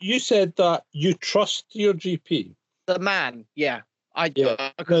that you trust your GP. The man, yeah, I do,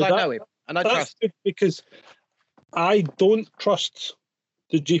 because I know him and I trust him. Because I don't trust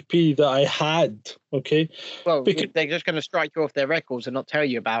the GP that I had. Okay. Well, because they're just going to strike you off their records and not tell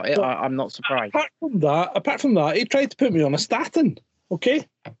you about it. I'm not surprised. Apart from that, he tried to put me on a statin. Okay.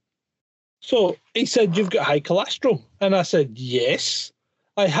 So he said, you've got high cholesterol. And I said, yes,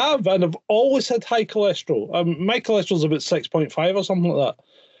 I have. And I've always had high cholesterol. My cholesterol's about 6.5 or something like that.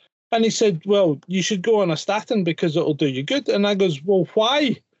 And he said, well, you should go on a statin because it'll do you good. And I goes, well,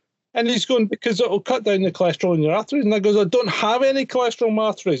 why? And he's going, because it'll cut down the cholesterol in your arteries. And I goes, I don't have any cholesterol in my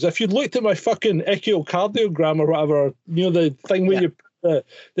arteries. If you'd looked at my fucking echocardiogram or whatever, the thing where you put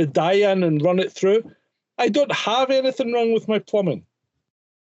the dye in and run it through, I don't have anything wrong with my plumbing.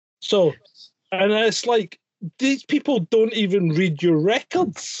 So, and it's like, these people don't even read your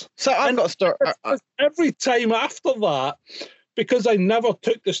records. So I've got to start. Every time after that, because I never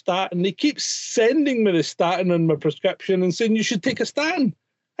took the statin, they keep sending me the statin in my prescription and saying you should take a statin.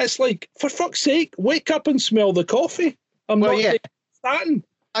 It's like, for fuck's sake, wake up and smell the coffee. I'm not taking statin.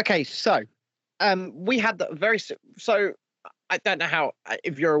 Okay, so we had the so I don't know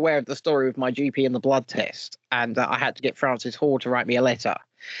if you're aware of the story with my GP and the blood test, and I had to get Francis Hall to write me a letter.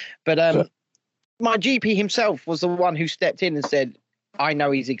 But my GP himself was the one who stepped in and said, I know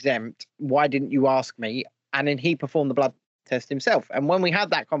he's exempt. Why didn't you ask me? And then he performed the blood test himself. And when we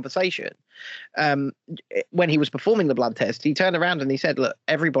had that conversation, when he was performing the blood test, he turned around and he said, look,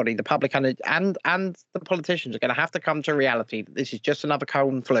 everybody, the public and the politicians are going to have to come to reality that this is just another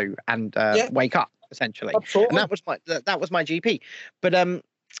cold and flu and wake up, essentially. Absolutely. And that was my GP. But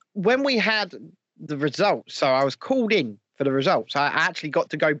when we had the results, so I was called in for the results. I actually got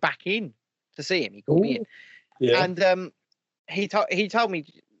to go back in to see him. He called me in. Yeah. And he told me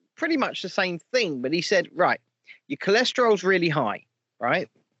pretty much the same thing, but he said, right, your cholesterol's really high, right?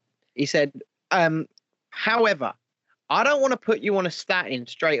 He said, however, I don't want to put you on a statin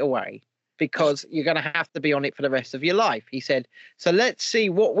straight away because you're going to have to be on it for the rest of your life. He said, so let's see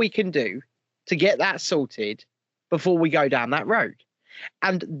what we can do to get that sorted before we go down that road.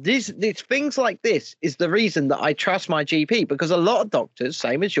 And this things like this is the reason that I trust my GP, because a lot of doctors,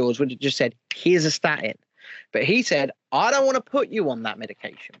 same as yours, would have just said, here's a statin. But he said, I don't want to put you on that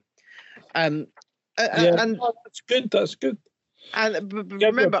medication. And that's good. That's good. And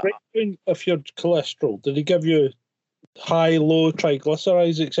remember, a breakdown of your cholesterol. Did he give you high, low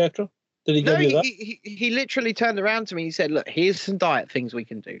triglycerides, etc.? Did he give you that? He literally turned around to me. He said, "Look, here's some diet things we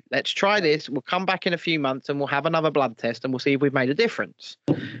can do. Let's try this. We'll come back in a few months and we'll have another blood test and we'll see if we've made a difference."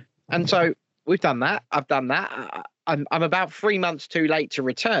 And so we've done that. I've done that. I'm about 3 months too late to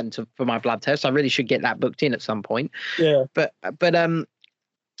return for my blood test. I really should get that booked in at some point. Yeah. But the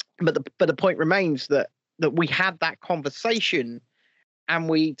point remains that we had that conversation and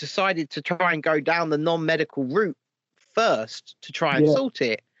we decided to try and go down the non-medical route first to try and sort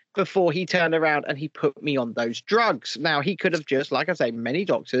it before he turned around and he put me on those drugs. Now, he could have just, like I say, many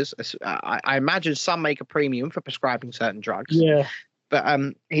doctors, I imagine some make a premium for prescribing certain drugs. Yeah. But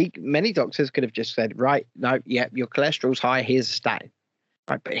many doctors could have just said, right, no, yeah, your cholesterol's high, here's a statin.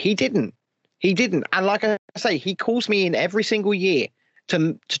 Right, but he didn't. He didn't. And like I say, he calls me in every single year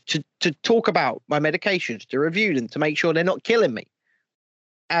to talk about my medications, to review them, to make sure they're not killing me.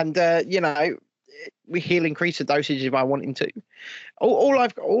 And, he'll increase the dosage if I want him to.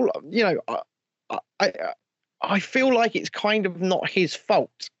 I feel like it's kind of not his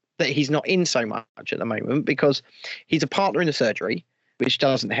fault that he's not in so much at the moment because he's a partner in the surgery, which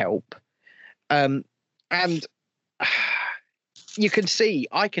doesn't help. And I can see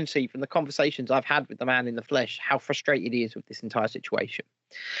from the conversations I've had with the man in the flesh how frustrated he is with this entire situation.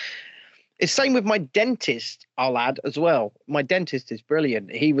 It's same with my dentist, I'll add as well. My dentist is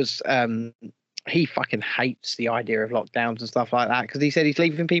brilliant. He was he fucking hates the idea of lockdowns and stuff like that because he said he's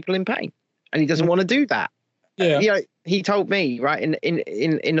leaving people in pain and he doesn't want to do that. Yeah. He told me, right,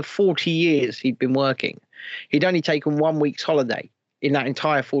 in the 40 years he'd been working, he'd only taken 1 week's holiday in that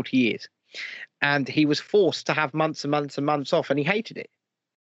entire 40 years. And he was forced to have months and months and months off and he hated it.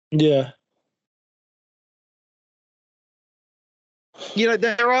 Yeah.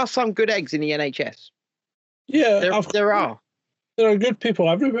 There are some good eggs in the NHS. Yeah. There are. There are good people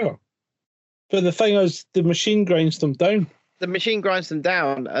everywhere. But the thing is, the machine grinds them down. The machine grinds them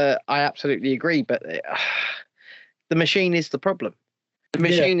down. I absolutely agree. But the machine is the problem. The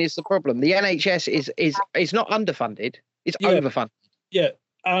machine is the problem. The NHS is not underfunded. It's overfunded. Yeah.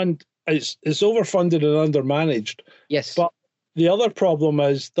 And it's overfunded and undermanaged. Yes. But the other problem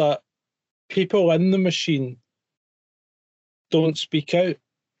is that people in the machine don't speak out.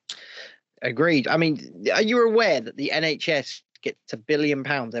 Agreed. I mean, are you aware that the NHS gets £1 billion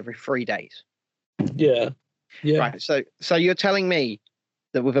every 3 days? Yeah. Yeah. Right. So you're telling me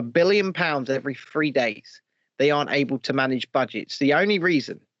that with £1 billion every 3 days, they aren't able to manage budgets. The only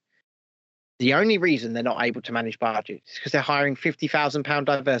reason they're not able to manage budgets is because they're hiring £50,000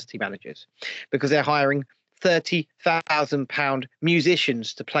 diversity managers, because they're hiring £30,000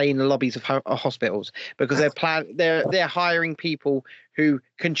 musicians to play in the lobbies of hospitals, because they're hiring people who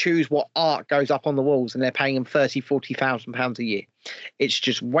can choose what art goes up on the walls, and they're paying them £40,000 a year. It's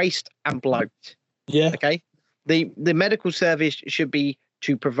just waste and bloat. Yeah. Okay. The medical service should be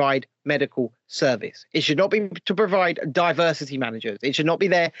to provide medical service. It should not be to provide diversity managers. It should not be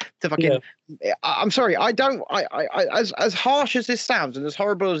there to fucking. Yeah. I'm sorry. I as harsh as this sounds and as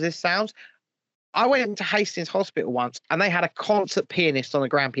horrible as this sounds, I went into Hastings Hospital once and they had a concert pianist on a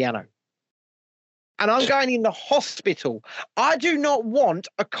grand piano. And I'm going in the hospital. I do not want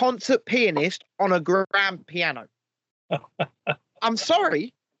a concert pianist on a grand piano. I'm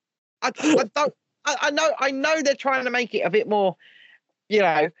sorry. I don't. I know they're trying to make it a bit more,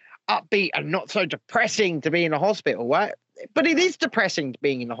 upbeat and not so depressing to be in a hospital, right? But it is depressing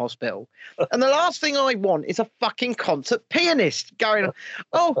being in the hospital. And the last thing I want is a fucking concert pianist going,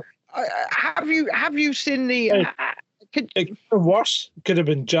 oh, have you seen the... it could have been worse. It could have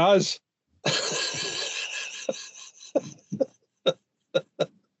been jazz.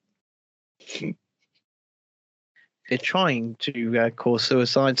 They're trying to cause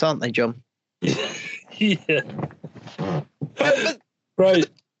suicides, aren't they, John? Yeah. Right.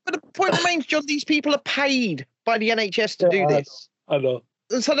 But the point remains, John, these people are paid by the NHS to do this. I know.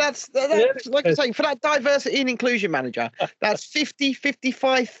 So that's like I say, for that diversity and inclusion manager, that's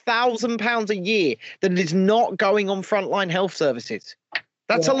 £55,000 a year that is not going on frontline health services.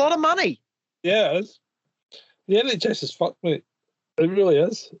 That's a lot of money. Yeah, it is. The NHS is fucked, mate. It really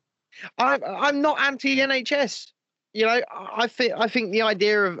is. I'm not anti-NHS. I think the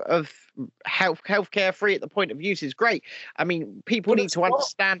idea of healthcare free at the point of use is great. I mean, people need to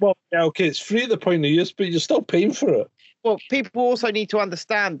understand. Well, yeah, okay, it's free at the point of use, but you're still paying for it. Well, people also need to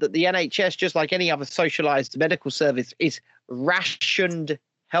understand that the NHS, just like any other socialised medical service, is rationed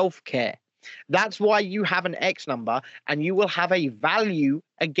healthcare. That's why you have an X number, and you will have a value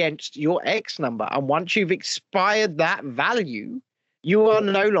against your X number. And once you've expired that value, You are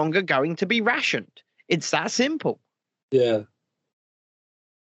no longer going to be rationed. It's that simple. Yeah.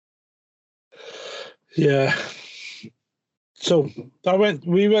 Yeah. So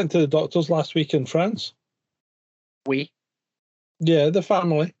we went to the doctors last week in France. Yeah, the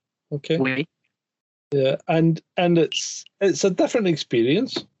family. Okay. Yeah, and it's a different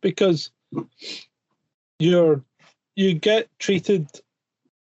experience because you get treated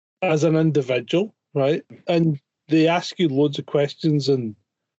as an individual, right? And they ask you loads of questions, and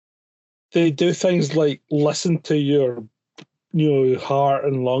they do things like listen to your heart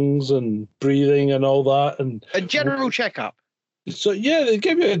and lungs and breathing and all that, and a general checkup. So yeah, they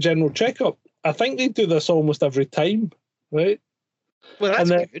give you a general checkup. I think they do this almost every time, right? Well, that's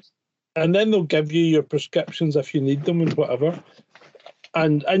good. And then they'll give you your prescriptions if you need them and whatever.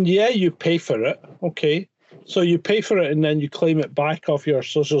 And yeah, you pay for it. Okay. So you pay for it and then you claim it back off your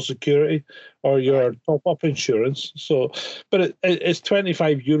Social Security or your top-up insurance. So, but it's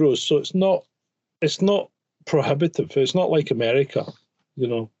 €25, so it's not prohibitive. It's not like America,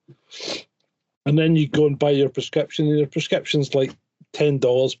 And then you go and buy your prescription, and your prescription's like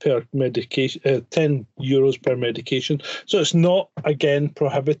 $10 per medication, €10 per medication. So it's not, again,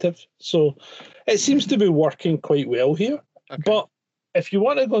 prohibitive. So it seems to be working quite well here. Okay. But if you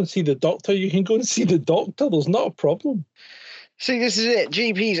want to go and see the doctor, you can go and see the doctor. There's not a problem. See, this is it.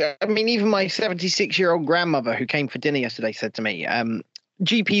 GPs, I mean, even my 76-year-old grandmother who came for dinner yesterday said to me,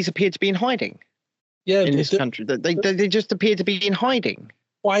 GPs appear to be in hiding in this country. They just appear to be in hiding.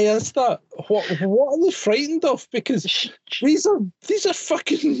 Why is that? What are they frightened of? Because these are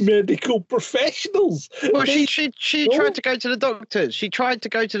fucking medical professionals. Well, she tried to go to the doctors. She tried to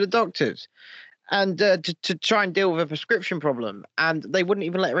go to the doctors and to try and deal with a prescription problem, and they wouldn't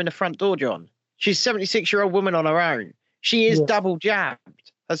even let her in the front door, John. She's a 76-year-old woman on her own. She is double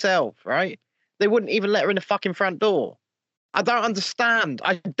jabbed herself, right? They wouldn't even let her in the fucking front door. I don't understand.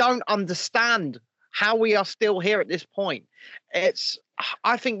 How we are still here at this point.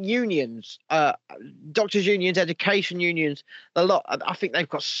 I think unions, doctors' unions, education unions, I think they've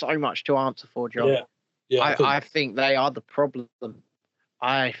got so much to answer for, John. Yeah. I think they are the problem.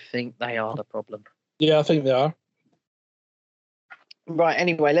 I think they are the problem. Yeah, I think they are. Right,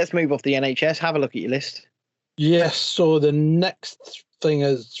 anyway, let's move off the NHS. Have a look at your list. Yes, so the next thing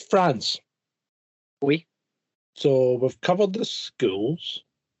is France. So we've covered the schools.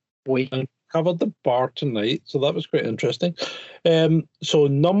 And covered the bar tonight, so that was quite interesting. So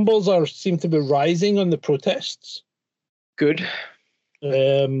numbers seem to be rising on the protests. Good.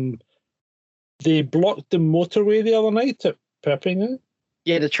 They blocked the motorway the other night at Perpignan.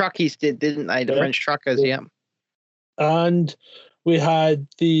 Yeah, the truckies didn't they? The French truckers, yeah. And we had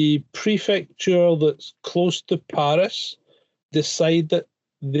the prefecture that's close to Paris decide that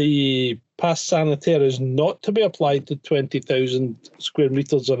the pass sanitaire is not to be applied to 20,000 square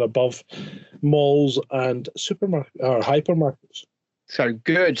meters and above malls and supermarkets or hypermarkets. So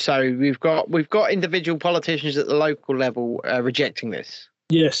good. So we've got individual politicians at the local level rejecting this.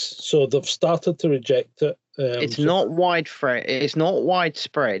 Yes. So they've started to reject it. It's not widespread. It's not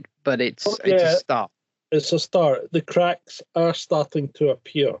widespread, but it's a start. It's a start. The cracks are starting to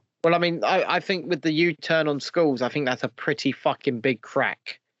appear. Well, I mean, I think with the U-turn on schools, I think that's a pretty fucking big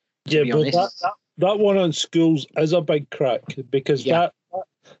crack. Yeah, but that one on schools is a big crack because that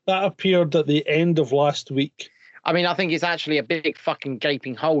appeared at the end of last week. I mean, I think it's actually a big fucking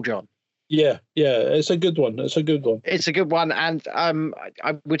gaping hole, John. Yeah, it's a good one. It's a good one, and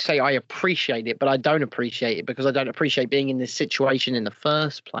I would say I appreciate it, but I don't appreciate it because I don't appreciate being in this situation in the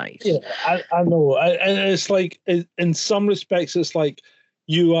first place. Yeah, I know, and it's like in some respects, it's like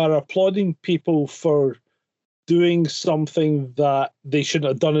you are applauding people for doing something that they shouldn't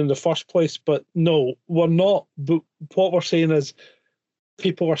have done in the first place. But no, we're not. But what we're saying is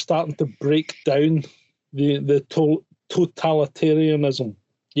people are starting to break down the totalitarianism.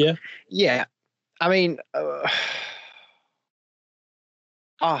 Yeah. Yeah. I mean,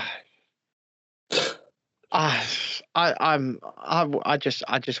 I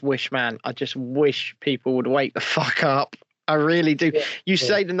just wish, man. I just wish people would wake the fuck up. I really do. Yeah, you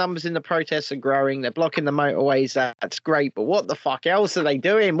say the numbers in the protests are growing. They're blocking the motorways. That's great. But what the fuck else are they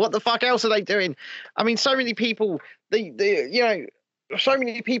doing? I mean, so many people, so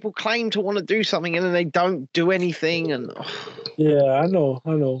many people claim to want to do something and then they don't do anything. And yeah, I know.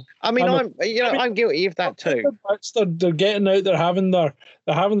 I mean, I'm guilty of that too. They're getting out. They're having their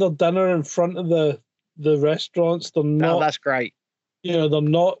dinner in front of the restaurants. They're not. Oh, that's great. They're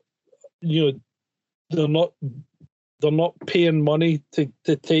not. They're not paying money to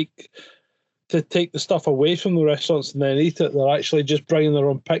to take the stuff away from the restaurants and then eat it. They're actually just bringing their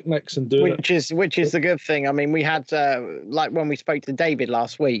own picnics and doing it. Which is the good thing. I mean, we had like when we spoke to David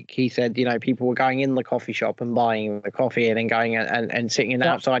last week, he said, you know, people were going in the coffee shop and buying the coffee and then going and sitting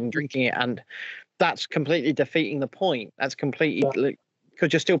outside and drinking it, and that's completely defeating the point. That's completely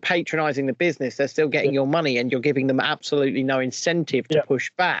because you're still patronizing the business. They're still getting your money, and you're giving them absolutely no incentive to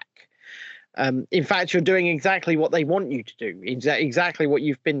push back. In fact, you're doing exactly what they want you to do, exactly what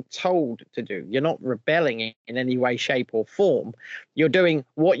you've been told to do. You're not rebelling in any way, shape, or form. You're doing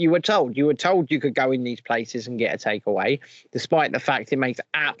what you were told. You were told you could go in these places and get a takeaway, despite the fact it makes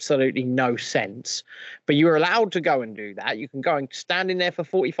absolutely no sense. But you were allowed to go and do that. You can go and stand in there for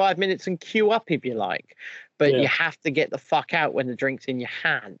 45 minutes and queue up if you like. But you have to get the fuck out when the drink's in your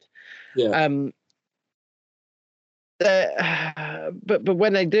hand. Yeah. But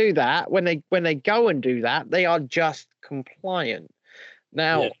when they do that, when they go and do that, they are just compliant.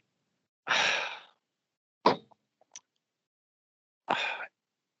 Now, I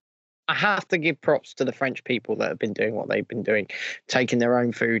have to give props to the French people that have been doing what they've been doing, taking their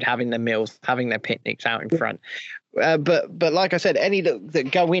own food, having their meals, having their picnics out in front. But like I said, any that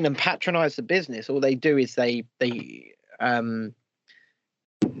go in and patronize the business, all they do is they hold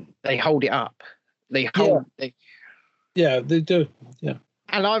it up. They hold. Yeah, they do. Yeah,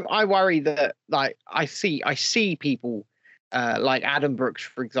 and I worry that, like, I see people like Adam Brooks,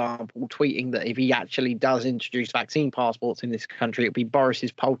 for example, tweeting that if he actually does introduce vaccine passports in this country, it'll be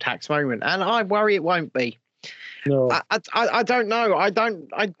Boris's poll tax moment, and I worry it won't be. No, I don't know. I don't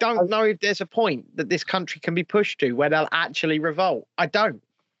know if there's a point that this country can be pushed to where they'll actually revolt. I don't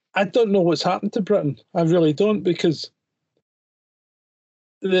know what's happened to Britain. I really don't, because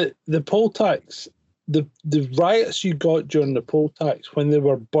the poll tax. The riots you got during the poll tax, when they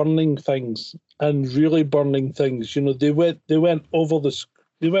were burning things and really burning things, you know, they went over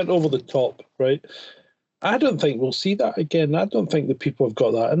the top, right? I don't think we'll see that again. I don't think the people have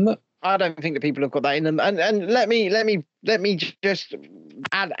got that in them. I don't think the people have got that in them. And let me just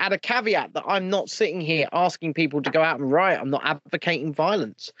add a caveat that I'm not sitting here asking people to go out and riot. I'm not advocating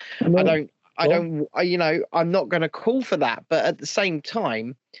violence. I don't. You know, I'm not going to call for that. But at the same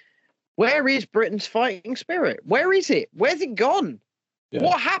time, where is Britain's fighting spirit? Where is it? Where's it gone? Yeah.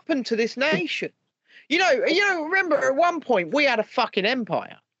 What happened to this nation? You know, remember at one point we had a fucking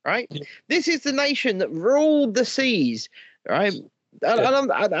empire, right? Yeah. This is the nation that ruled the seas, right? Yeah.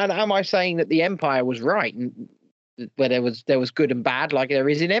 And am I saying that the empire was right, and where there was good and bad, like there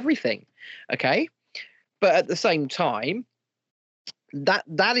is in everything? Okay, but at the same time,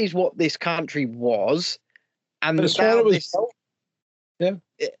 that is what this country was, and it's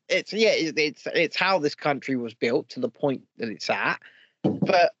how this country was built to the point that it's at.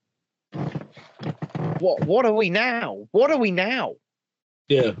 But what are we now? What are we now?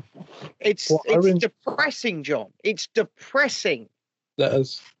 Yeah, it's depressing, John. It's depressing. That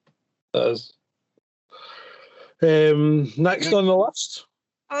is. Next on the list.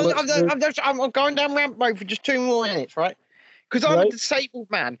 I'm going down ramp mode for just 2 more minutes, right? Because I'm a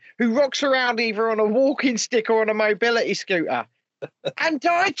disabled man who rocks around either on a walking stick or on a mobility scooter. And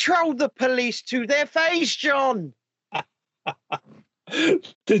I trolled the police to their face, John.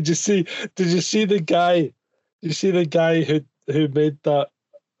 Did you see the guy? Did you see the guy who made that?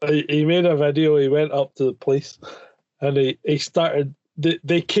 He made a video. He went up to the police, and he started.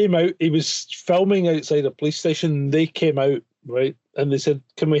 They came out. He was filming outside a police station. They came out, right, and they said,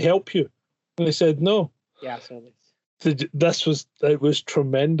 "Can we help you?" And they said, "No." Yeah, I saw this. It was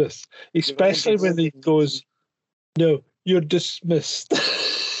tremendous, especially when he goes, "No, you're dismissed."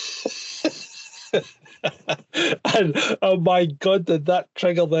 And oh my God, did that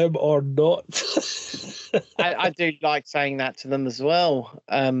trigger them or not? I do like saying that to them as well.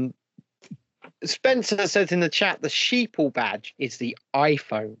 Spencer says in the chat, the sheeple badge is the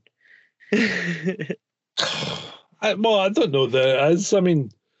iPhone. I don't know that as. I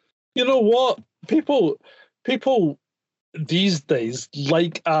mean, you know what? People these days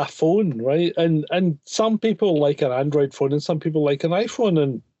like a phone, right? And some people like an Android phone and some people like an iPhone.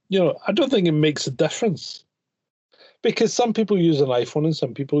 And, you know, I don't think it makes a difference. Because some people use an iPhone and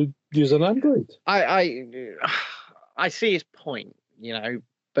some people use an Android. I see his point, you know,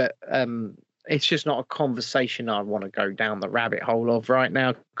 but it's just not a conversation I want to go down the rabbit hole of right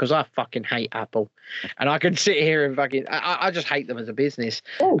now, because I fucking hate Apple. And I could sit here and fucking... I just hate them as a business.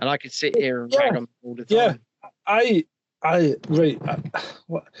 Oh, and I could sit here and rag on all the time. Yeah,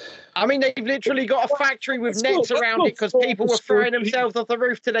 I mean, they've literally got a factory with nets around it because people were throwing themselves off the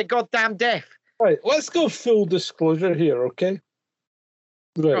roof to their goddamn death. Right, let's go full disclosure here, okay?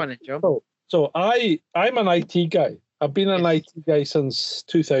 Right. Go on then, John. So I'm an IT guy. I've been an IT guy since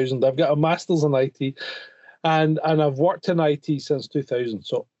 2000. I've got a master's in IT, and I've worked in IT since 2000.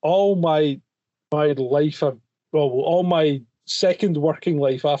 So all my life, all my second working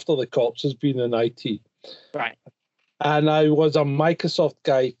life after the cops has been in IT. Right. And I was a Microsoft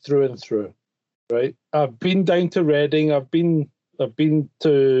guy through and through. Right. I've been down to Reading. I've been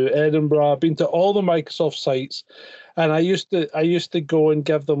to Edinburgh. I've been to all the Microsoft sites, and I used to go and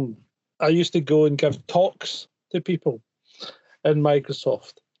give talks to people in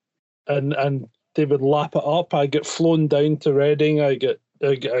Microsoft, and they would lap it up. I get flown down to Reading. I got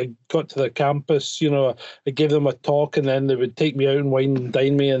to the campus. I gave them a talk, and then they would take me out and wine and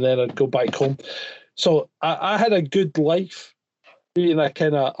dine me, and then I'd go back home. So I had a good life, being a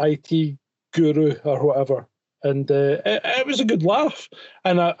kind of IT guru or whatever, and it was a good laugh.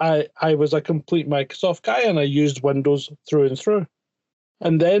 And I was a complete Microsoft guy, and I used Windows through and through.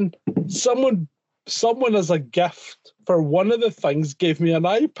 And then someone as a gift for one of the things gave me an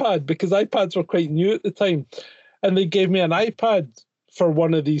iPad, because iPads were quite new at the time, and they gave me an iPad for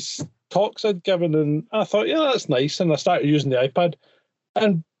one of these talks I'd given, and I thought, yeah, that's nice, and I started using the iPad,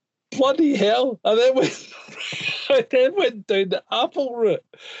 and bloody hell, I then went down the Apple route,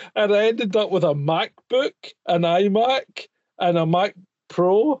 and I ended up with a MacBook, an iMac, and a Mac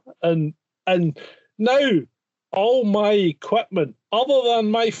Pro, and now all my equipment, other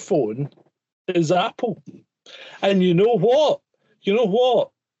than my phone, is Apple. And you know what?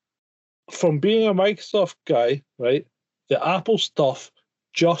 From being a Microsoft guy, right, the Apple stuff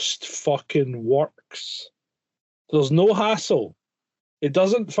just fucking works. There's no hassle. It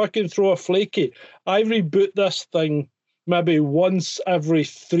doesn't fucking throw a flaky. I reboot this thing maybe once every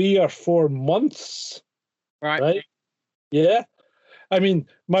 3 or 4 months. Right? Yeah. I mean,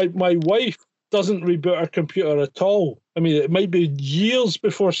 my wife doesn't reboot her computer at all. I mean, it might be years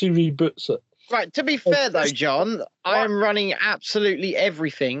before she reboots it. Right. To be fair, though, John, I am running absolutely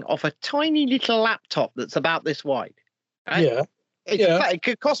everything off a tiny little laptop that's about this wide. Right? Yeah. It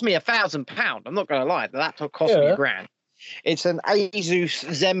could cost me £1,000. I'm not going to lie. The laptop cost me £1,000. It's an Asus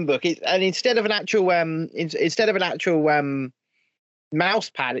ZenBook, and instead of an actual mouse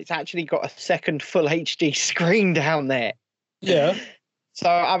pad, it's actually got a second full HD screen down there. Yeah. So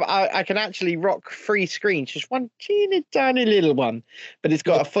I can actually rock 3 screens, just one teeny tiny little one, but it's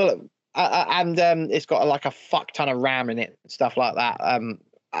got a full and it's got like a fuck ton of RAM in it and stuff like that. And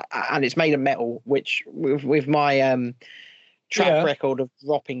it's made of metal, which with my track record of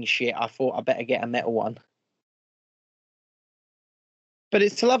dropping shit, I thought I better get a metal one. But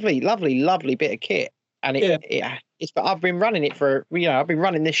it's a lovely, lovely, lovely bit of kit, and it's. But I've been running it for I've been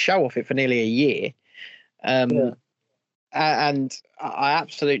running this show off it for nearly a year, and I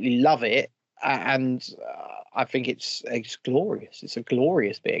absolutely love it, and I think it's glorious. It's a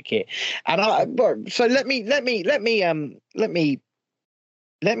glorious bit of kit, and so let me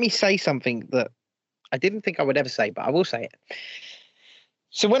say something that I didn't think I would ever say, but I will say it.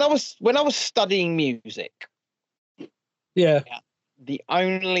 So when I was studying music, the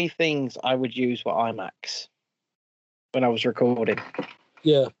only things I would use were iMacs when I was recording.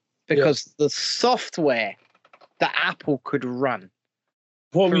 Yeah. Because the software that Apple could run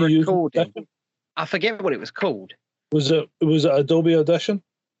for recording, I forget what it was called. Was it Adobe Audition?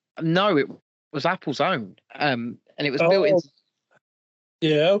 No, it was Apple's own. And it was built into.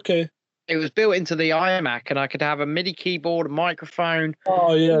 Yeah, okay. It was built into the iMac, and I could have a MIDI keyboard, a microphone.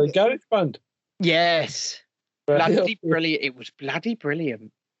 Oh yeah, GarageBand. Yes. Bloody brilliant. It was bloody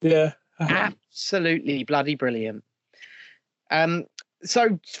brilliant. Yeah. Absolutely bloody brilliant.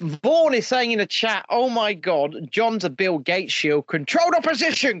 So Vaughan is saying in the chat, oh my God, John's a Bill Gates shield. Controlled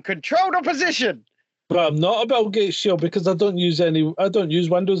opposition. But I'm not a Bill Gates shield because I don't use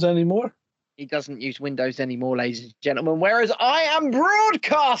Windows anymore. He doesn't use Windows anymore, ladies and gentlemen, whereas I am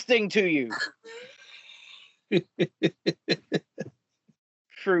broadcasting to you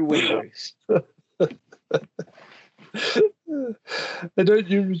through Windows. I don't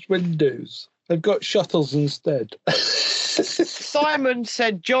use Windows. I've got shuttles instead. Simon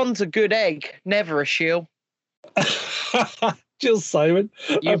said John's a good egg, never a shield. Cheers, Simon.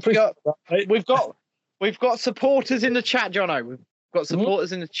 We've got supporters in the chat, Jono. We've got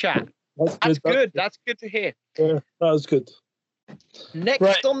supporters in the chat. That's good. That's good to hear. Yeah, that was good.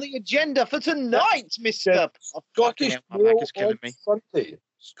 Next on the agenda for tonight, Mr. Scottish Mail on Sunday.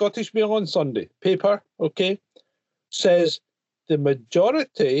 Scottish Mail on Sunday. Paper, okay, says the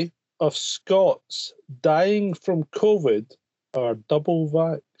majority of Scots dying from COVID are double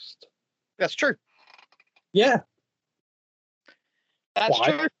vaxxed. That's true. Yeah. That's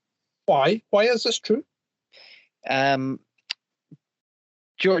true. Why? Why is this true? Do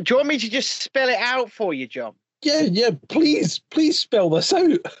you want me to just spell it out for you, John? Yeah. Please spell this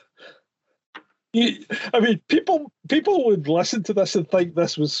out. People would listen to this and think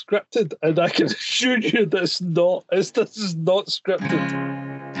this was scripted, and I can assure you that it's not. This is not scripted.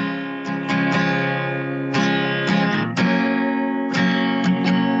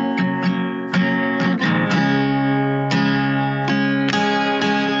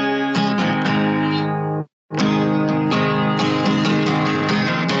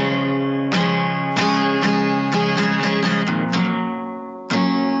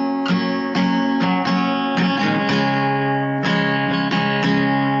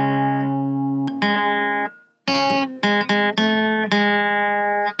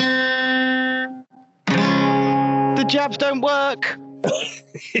 Jabs don't work.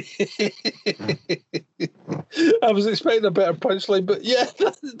 I was expecting a better punchline, but yeah,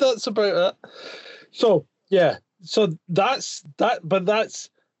 that's about it. So yeah, so that's that. But that's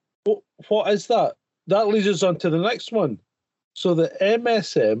what is that? That leads us on to the next one. So the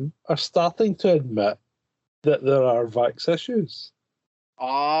MSM are starting to admit that there are vax issues.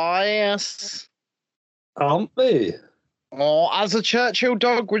 Oh yes, aren't they? Oh, as a Churchill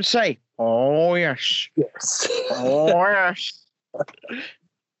dog would say. Oh yes. Yes. Oh yes.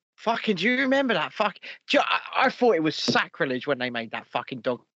 Fucking, do you remember that? I thought it was sacrilege when they made that fucking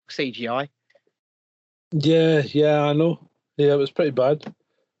dog CGI. Yeah, I know. Yeah, it was pretty bad.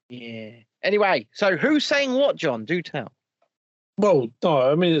 Yeah. Anyway, so who's saying what, John? Do tell. Well,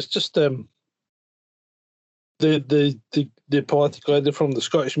 no, I mean it's just the political leader from the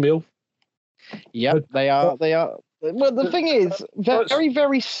Scottish Mail. Yep, they are. Well, the thing is, very,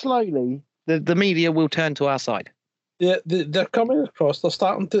 very slowly, the media will turn to our side. Yeah, they're coming across. They're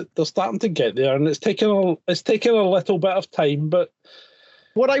starting to get there, and it's taken a little bit of time. But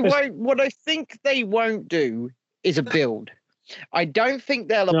what I think they won't do is a build. I don't think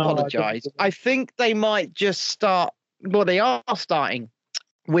they'll apologise. I think they might just start. Well, they are starting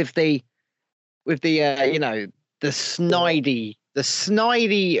with the the snidey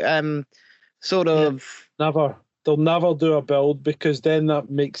sort of. Never. They'll never do a build because then that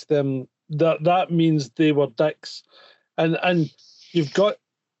makes them that means they were dicks, and you've got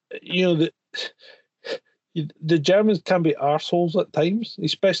the Germans can be arseholes at times,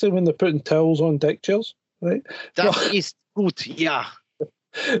 especially when they're putting towels on deck chairs, right? That is good, yeah.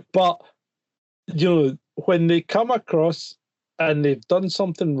 But when they come across and they've done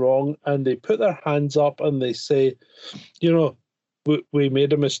something wrong and they put their hands up and they say, we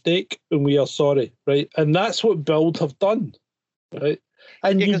made a mistake and we are sorry, right? And that's what Build have done, right?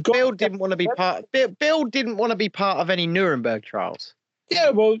 And Build didn't want to be part. Build didn't want to be part of any Nuremberg trials.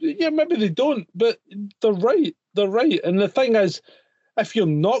 Yeah, well, maybe they don't, but they're right. They're right. And the thing is, if you're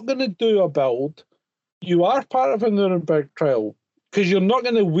not going to do a build, you are part of a Nuremberg trial because you're not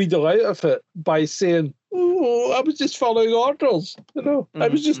going to wheedle out of it by saying, "Oh, I was just following orders." I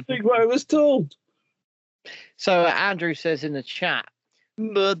was just doing what I was told. So Andrew says in the chat,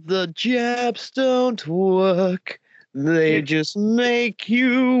 but the jabs don't work. They just make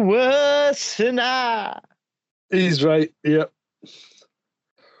you worse. He's right. Yep.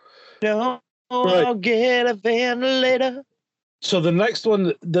 No, right. I'll get a ventilator. So the next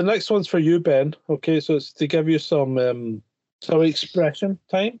one's for you, Ben. Okay, so it's to give you some expression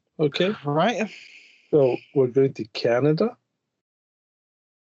time. Okay. Right. So we're going to Canada.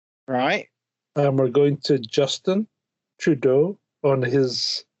 Right. And we're going to Justin Trudeau on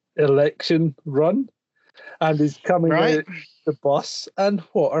his election run. And he's coming out the bus. And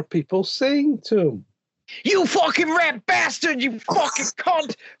what are people saying to him? You fucking rat bastard! You fucking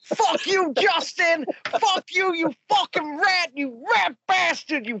cunt! Fuck you, Justin! Fuck you, you fucking rat! You rat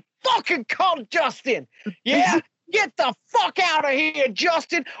bastard! You fucking cunt, Justin! Yeah? Get the fuck out of here,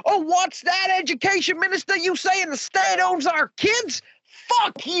 Justin! Oh, what's that, education minister? You saying the state owns our kids?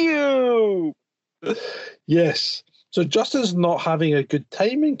 Fuck you! Yes. So Justin's not having a good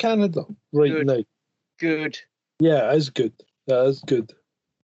time in Canada now. Good. Yeah, it is good. That is good.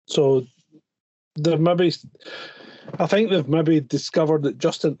 So I think they've maybe discovered that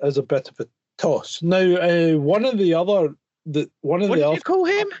Justin is a bit of a toss. Now, what did you call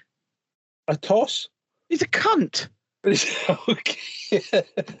him? A toss? He's a cunt. Okay.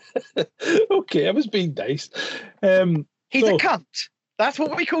 Okay, I was being nice. He's a cunt. That's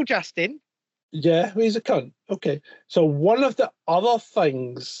what we call Justin. Yeah, he's a cunt. Okay. So one of the other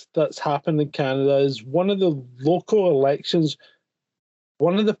things that's happened in Canada is one of the local elections,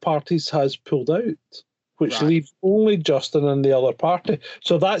 one of the parties has pulled out, which leaves only Justin and the other party.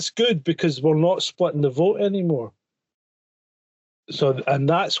 So that's good because we're not splitting the vote anymore. So, and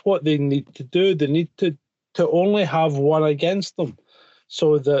that's what they need to do. They need to only have one against them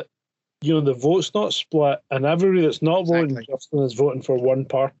so that the vote's not split, and everybody that's not voting Exactly. Justin is voting for one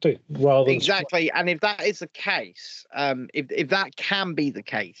party rather than split. Exactly, and if that is the case, if that can be the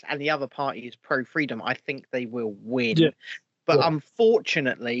case, and the other party is pro-freedom, I think they will win. Yeah. But Yeah.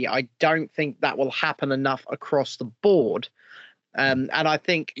 unfortunately, I don't think that will happen enough across the board. And I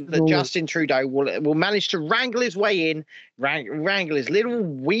think that No. Justin Trudeau will manage to wrangle his way in, wrangle his little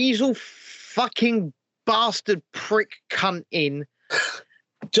weasel fucking bastard prick cunt in.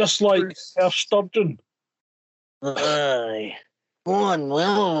 Just like Herr Sturgeon. Aye.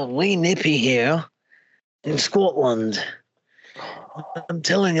 Well, we nippy here in Scotland. I'm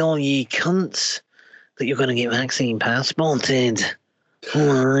telling all ye cunts that you're going to get vaccine passported.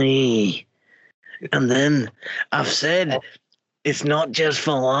 Aye. And then I've said it's not just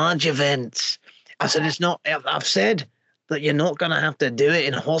for large events. I've said that you're not going to have to do it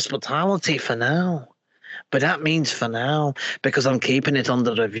in hospitality for now. But that means for now, because I'm keeping it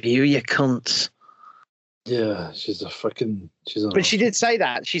under review, you cunts. Yeah, she's a. But she did say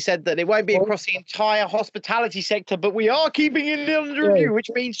that. She said that it won't be across the entire hospitality sector, but we are keeping it under review, which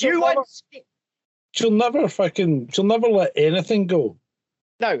means you won't. She'll never let anything go.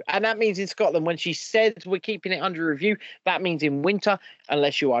 No, and that means in Scotland, when she says we're keeping it under review, that means in winter,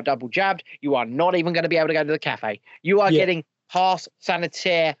 unless you are double jabbed, you are not even going to be able to go to the cafe. You are getting pass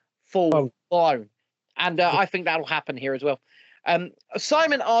sanitaire full blown. And I think that'll happen here as well.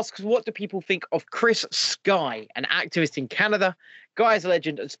 Simon asks, what do people think of Chris Sky, an activist in Canada? Guy is a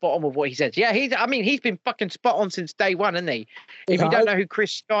legend and spot on with what he says. Yeah, he's been fucking spot on since day one, hasn't he? If you don't know who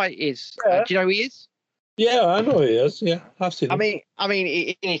Chris Sky is, do you know who he is? Yeah, I know he is. Yeah, I've seen him. I mean,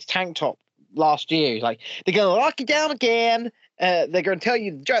 in his tank top last year, he's like, they're going to lock you down again. They're going to tell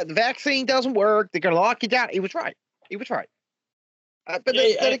you the vaccine doesn't work. They're going to lock you down. He was right. But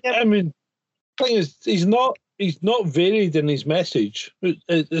then again, I mean, the thing is, he's not varied in his message.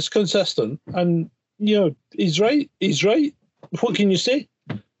 It's consistent, and he's right. What can you say?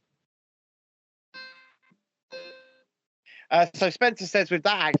 So Spencer says, with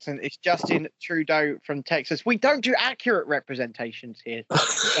that accent, it's Justin Trudeau from Texas. We don't do accurate representations here,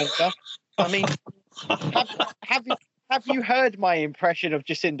 Spencer. I mean, have you heard my impression of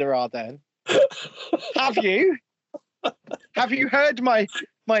Jacinda Ardern? Have you? Have you heard my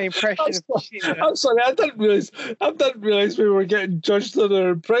impression of Jacinda? I'm sorry, I didn't realize we were getting judged on our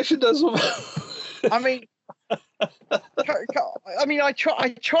impressionism. I mean, I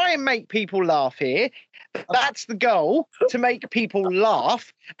try and make people laugh here. That's the goal, to make people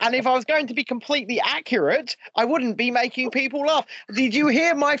laugh. And if I was going to be completely accurate, I wouldn't be making people laugh. Did you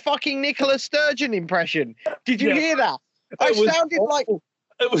hear my fucking Nicola Sturgeon impression? Did you hear that? I sounded awful.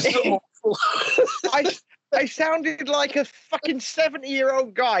 It was awful. I sounded like a fucking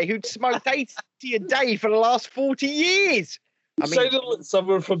 70-year-old guy who'd smoked 80 a day for the last 40 years. I mean, sounded like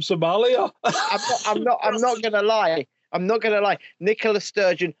someone from Somalia. I'm not gonna lie. Nicola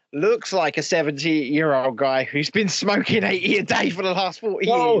Sturgeon looks like a 70-year-old guy who's been smoking 80 a day for the last 40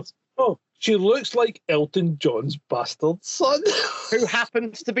 years. Oh, she looks like Elton John's bastard son. Who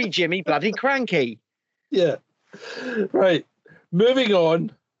happens to be Jimmy Bloody Cranky. Yeah. Right. Moving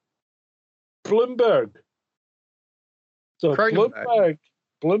on. Bloomberg. So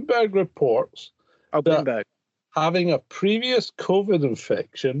Bloomberg reports that having a previous COVID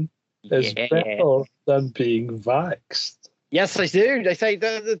infection is better than being vaxxed. Yes, they do. They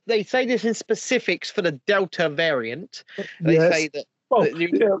say this in specifics for the Delta variant. They say that.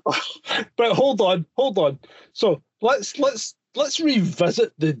 But hold on. So let's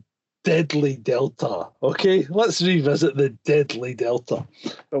revisit the deadly Delta. Okay, let's revisit the deadly Delta.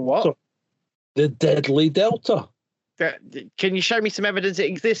 The what? So, the deadly Delta. Can you show me some evidence it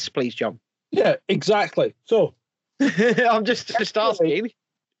exists, please, John? Yeah, exactly. So I'm just asking.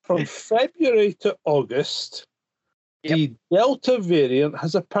 From February to August, the Delta variant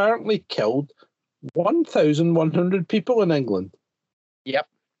has apparently killed 1,100 people in England. Yep.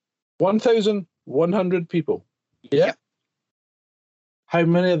 1,100 people. Yeah. Yep. How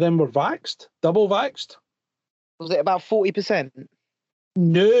many of them were vaxxed? Double vaxxed? Was it about 40%?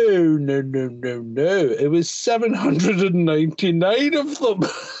 No. It was 799 of them.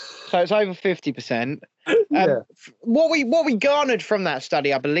 So it's over 50%. What we garnered from that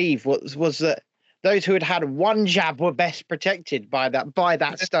study, I believe, was that those who had one jab were best protected by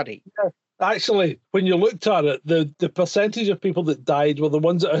that study. Actually, when you looked at it, the percentage of people that died were the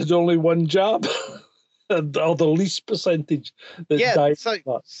ones that had only one jab, or the least percentage that died.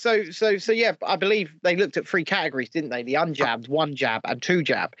 So yeah, I believe they looked at 3 categories, didn't they? The unjabbed, 1 jab, and 2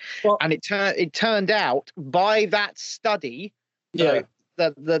 jab. Well, and it turned out by that study, that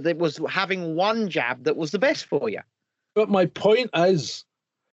it was having 1 jab that was the best for you. But my point is,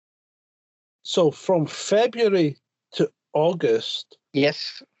 So from February to August,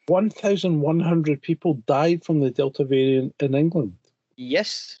 Yes. 1,100 people died from the Delta variant in England.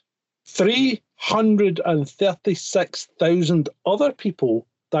 Yes. 336,000 other people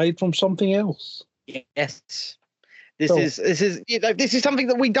died from something else. Yes. This So- is this is something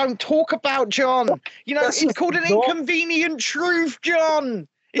that we don't talk about, John. You know, This it's is called an not- inconvenient truth, John.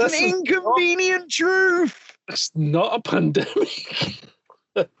 It's This an is not- inconvenient truth. It's not a pandemic.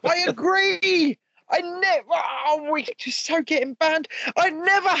 I agree. We're just so getting banned. It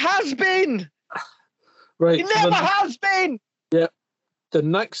never has been. Right. It so never has been. the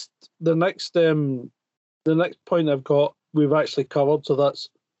next point I've got, we've actually covered. So that's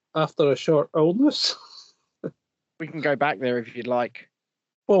after a short illness. We can go back there if you'd like.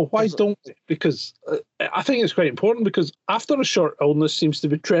 Well, why Yes. don't we? Because I think it's quite important because after a short illness seems to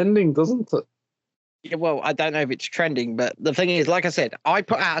be trending, doesn't it? Yeah, well, I don't know if it's trending, but the thing is, like I said, I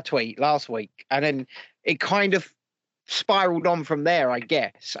put out a tweet last week, and then it kind of spiraled on from there, I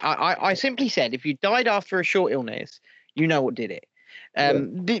guess. I simply said, if you died after a short illness, you know what did it.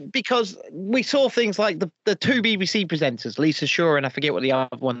 Because we saw things like the two BBC presenters, Lisa Shaw and I forget what the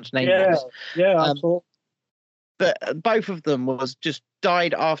other one's name was. Yeah, Um, absolutely. But both of them was just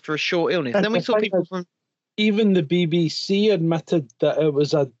died after a short illness. And Then we the saw thing people is- from Even the BBC admitted that it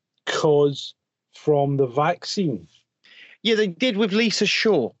was a cause from the vaccine. they did with Lisa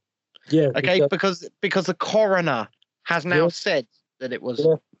Shaw. Yeah. Okay, because the coroner has now Yeah. said that it was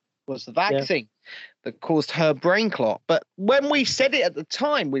Yeah. the vaccine that caused her brain clot. But when we said it at the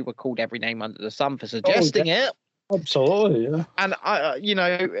time, we were called every name under the sun for suggesting it. Absolutely, yeah. And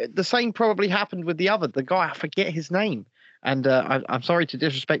the same probably happened with the guy. I forget his name, and I'm sorry to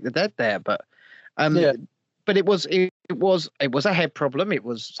disrespect the dead there, but Yeah. but it was a head problem. It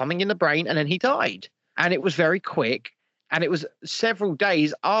was something in the brain, and then he died, and it was very quick. And it was several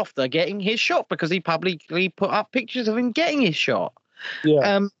days after getting his shot because he publicly put up pictures of him getting his shot.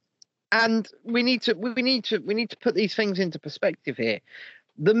 Yeah. And we need to put these things into perspective here.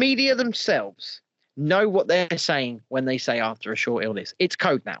 The media themselves know what they're saying when they say after a short illness. It's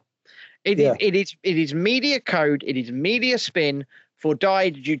code now. It is media code. It is media spin for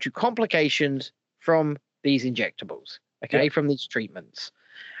died due to complications from these injectables. Okay, from these treatments,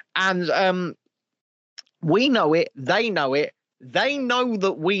 and we know it. They know it. They know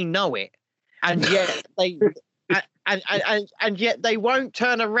that we know it, and yet they and yet they won't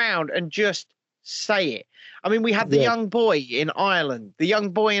turn around and just say it. I mean, we had the young boy in Ireland. The young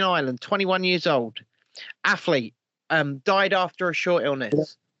boy in Ireland, 21 years old, athlete, died after a short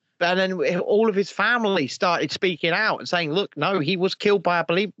illness. And then all of his family started speaking out and saying, "Look, no, he was killed by, I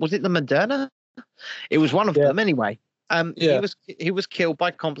believe, was it the Moderna? It was one of them anyway. He was killed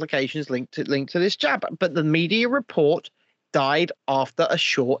by complications linked to this jab. But the media report died after a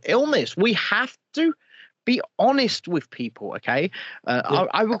short illness. We have to be honest with people, okay?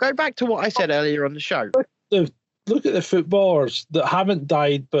 I will go back to what I said earlier on the show. Look at the footballers that haven't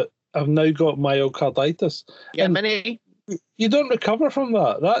died but have now got myocarditis. Yeah, And many. you don't recover from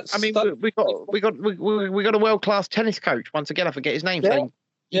that. That's. I mean, we got a world class tennis coach. Once again, I forget his name. Yeah. Saying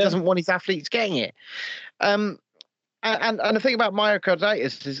he doesn't want his athletes getting it. And the thing about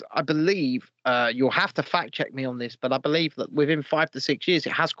myocarditis is, I believe you'll have to fact check me on this, but I believe that within 5 to 6 years,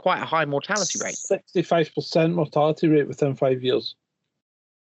 it has quite a high mortality rate. 65% mortality rate within 5 years.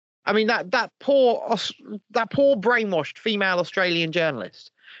 I mean, that poor brainwashed female Australian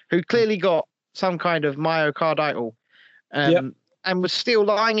journalist who clearly got some kind of myocardial and was still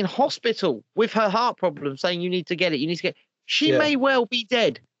lying in hospital with her heart problem, saying you need to get it. She may well be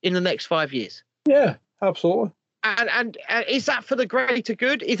dead in the next 5 years. Yeah, absolutely. And is that for the greater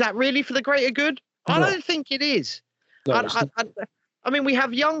good? Is that really for the greater good? I don't think it is. No, I mean, we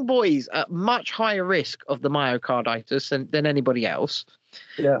have young boys at much higher risk of the myocarditis than anybody else.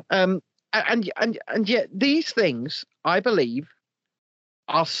 Yeah. And yet these things, I believe,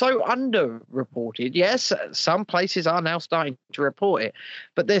 are so underreported. Yes, some places are now starting to report it,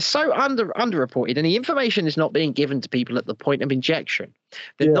 but they're so underreported, and the information is not being given to people at the point of injection.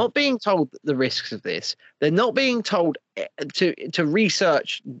 They're not being told the risks of this. They're not being told to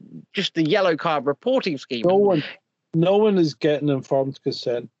research just the yellow card reporting scheme. No one is getting informed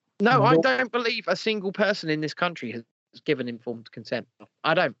consent. No, I don't believe a single person in this country has given informed consent.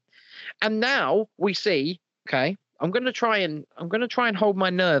 I don't. And now we see, okay, I'm going to try and hold my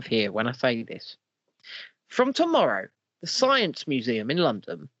nerve here when I say this. From tomorrow, the Science Museum in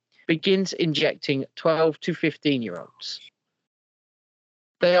London begins injecting 12 to 15-year-olds.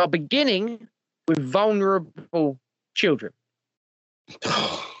 They are beginning with vulnerable children.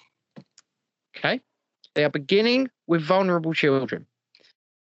 Okay? They are beginning with vulnerable children.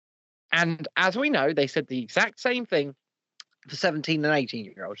 And as we know, they said the exact same thing for 17 and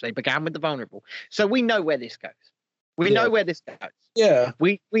 18-year-olds. They began with the vulnerable. So we know where this goes. We know where this goes. Yeah.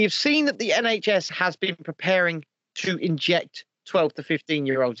 We have seen that the NHS has been preparing to inject 12 to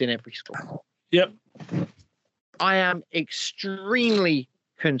 15-year-olds in every school. Yep. I am extremely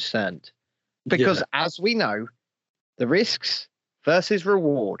concerned because, as we know, the risks versus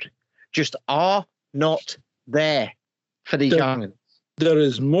reward just are not there for these young ones. There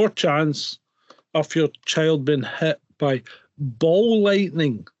is more chance of your child being hit by ball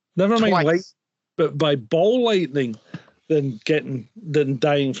lightning, never mind light, but by ball lightning, than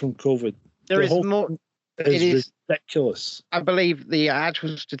dying from COVID. There is more. It is ridiculous. I believe the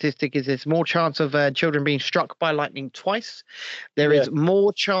actual statistic is there's more chance of children being struck by lightning twice. There is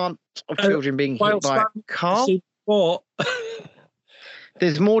more chance of children being hit by a car. What?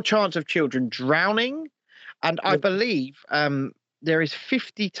 There's more chance of children drowning, and I believe there is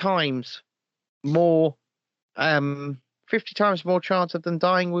 50 times more chance of them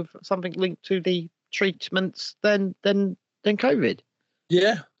dying with something linked to the treatments than COVID.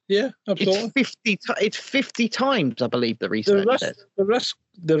 Yeah, absolutely. It's 50 times, I believe, the research says.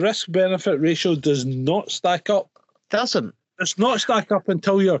 The risk benefit ratio does not stack up. Doesn't. It's not stack up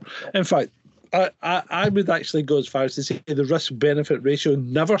until you're. In fact, I would actually go as far as to say the risk benefit ratio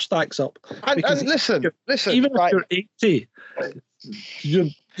never stacks up. And listen. Even if you're 80, you're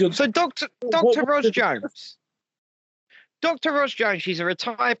so Dr. Ros Jones. Dr. Ros Jones, she's a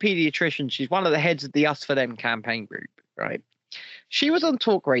retired paediatrician. She's one of the heads of the Us For Them campaign group, right? She was on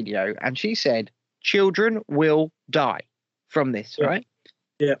talk radio and she said children will die from this, right?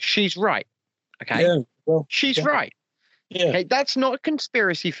 Yeah. She's right. Okay. Yeah. Well, she's right. Yeah. Okay. That's not a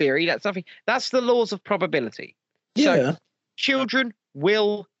conspiracy theory. That's nothing. That's the laws of probability. Yeah. So children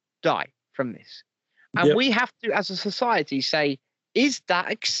will die from this. And we have to, as a society, say, is that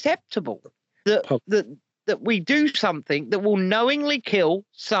acceptable? That we do something that will knowingly kill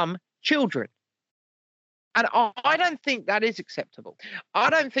some children. And I don't think that is acceptable. I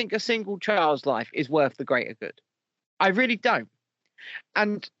don't think a single child's life is worth the greater good. I really don't.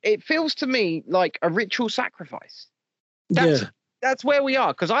 And it feels to me like a ritual sacrifice. That's where we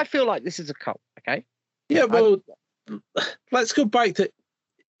are, because I feel like this is a cult, okay? Yeah, well, let's go back to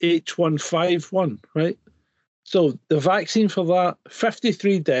H1N1, right? So the vaccine for that,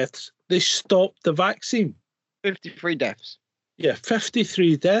 53 deaths, they stopped the vaccine. 53 deaths. Yeah,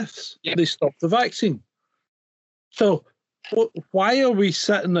 53 deaths. Yep. They stopped the vaccine. So why are we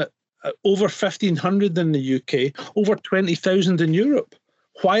sitting at over 1,500 in the UK, over 20,000 in Europe?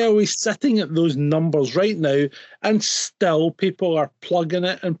 Why are we sitting at those numbers right now and still people are plugging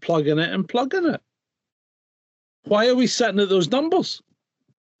it and plugging it and plugging it? Why are we sitting at those numbers?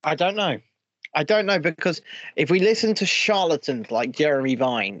 I don't know. I don't know, because if we listen to charlatans like Jeremy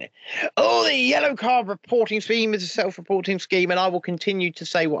Vine, the yellow card reporting scheme is a self-reporting scheme, and I will continue to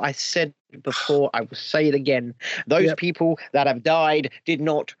say what I said before. I will say it again. Those people that have died did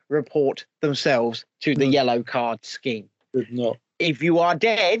not report themselves to the yellow card scheme. Did not. If you are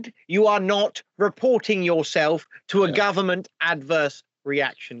dead, you are not reporting yourself to a government adverse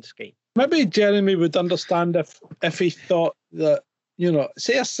reaction scheme. Maybe Jeremy would understand if he thought that,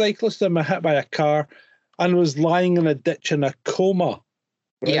 say a cyclist had been hit by a car and was lying in a ditch in a coma.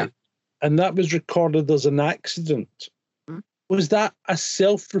 Right? Yeah. And that was recorded as an accident. Mm-hmm. Was that a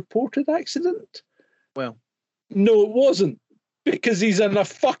self-reported accident? Well, no, it wasn't, because he's in a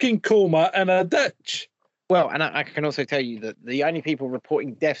fucking coma in a ditch. Well, and I can also tell you that the only people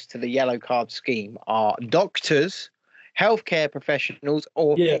reporting deaths to the yellow card scheme are doctors, healthcare professionals,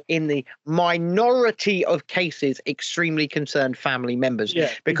 or in the minority of cases, extremely concerned family members.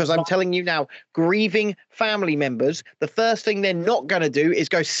 Yeah, because I'm telling you now, grieving family members, the first thing they're not going to do is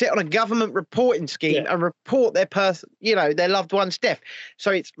go sit on a government reporting scheme and report their their loved one's death.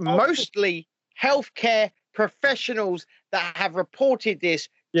 So it's mostly healthcare professionals that have reported this.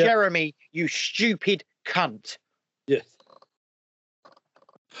 Yeah. Jeremy, you stupid cunt. Yes.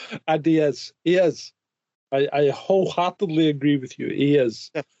 And he is. I wholeheartedly agree with you. He is.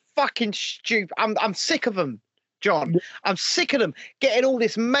 They're fucking stupid. I'm sick of them, John. I'm sick of them getting all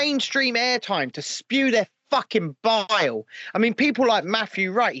this mainstream airtime to spew their fucking bile. I mean, people like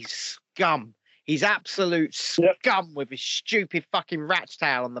Matthew Wright, he's scum. He's absolute scum with his stupid fucking rat's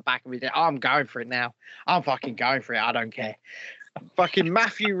tail on the back of his head. I'm going for it now. I'm fucking going for it. I don't care. Fucking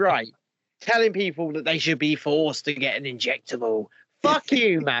Matthew Wright telling people that they should be forced to get an injectable. Fuck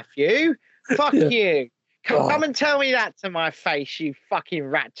you, Matthew. Fuck you. Come and tell me that to my face, you fucking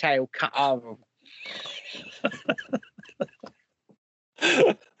rat tail cut.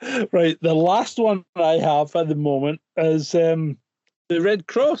 Right, the last one I have at the moment is the Red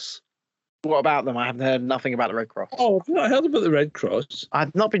Cross. What about them? I haven't heard nothing about the Red Cross. Oh, I've not heard about the Red Cross.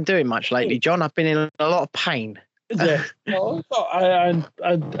 I've not been doing much lately, John. I've been in a lot of pain. Yeah, no, and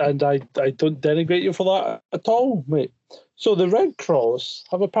I don't denigrate you for that at all, mate. So the Red Cross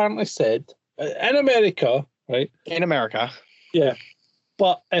have apparently said in America, right? In America. Yeah,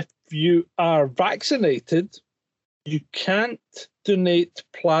 but if you are vaccinated, you can't donate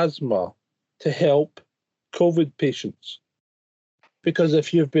plasma to help COVID patients. Because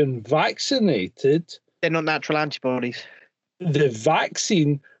if you've been vaccinated, they're not natural antibodies. The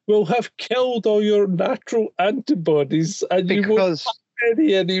vaccine will have killed all your natural antibodies and you won't have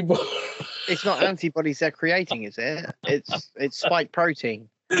any anymore. It's not antibodies they're creating, is it? It's spike protein.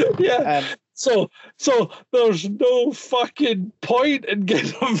 Yeah. So there's no fucking point in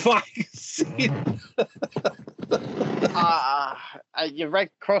getting a vaccine. Your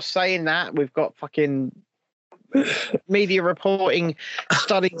Red Cross saying that, we've got fucking media reporting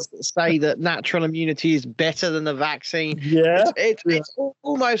studies that say that natural immunity is better than the vaccine. Yeah. It's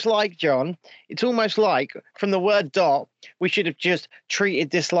almost like, John, it's almost like from the word dot, we should have just treated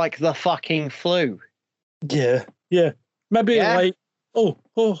this like the fucking flu. Yeah. Yeah. Maybe like, oh,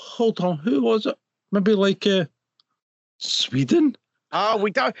 hold on. Who was it? Maybe like Sweden? Oh,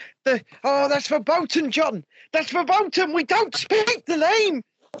 we don't. That's verboten, John. That's verboten. We don't speak the name.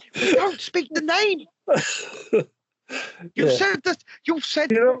 We don't speak the name. You said that. You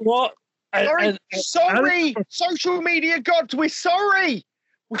said. You know what? Sorry, social media gods. We're sorry.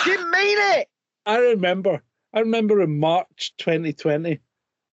 We didn't mean it. I remember in March 2020,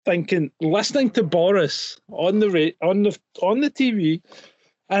 listening to Boris on the TV,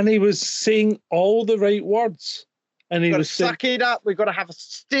 and he was saying all the right words. And he was saying, "Suck it up. We've got to have a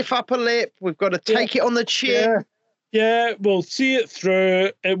stiff upper lip. We've got to take it on the chin." Yeah, we'll see it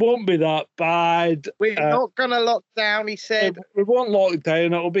through. It won't be that bad. We're not going to lock down, he said. We won't lock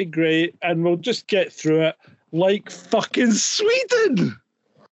down. It'll be great. And we'll just get through it like fucking Sweden.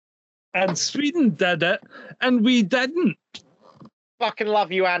 And Sweden did it, and we didn't. Fucking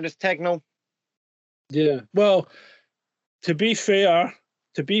love you, Anders Tegnell. Yeah. Well, to be fair,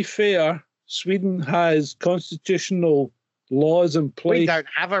 Sweden has constitutional laws in place. We don't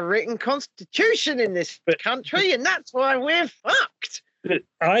have a written constitution in this country, and that's why we're fucked.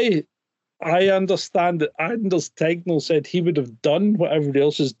 I understand that Anders Tegnell said he would have done what everybody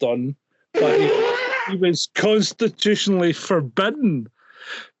else has done, but he was constitutionally forbidden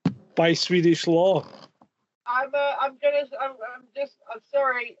by Swedish law. I'm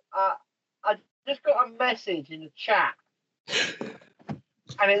sorry. I just got a message in the chat,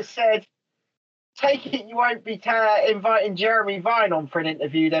 and it said, "Take it you won't be inviting Jeremy Vine on for an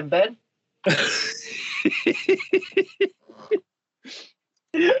interview then, Ben."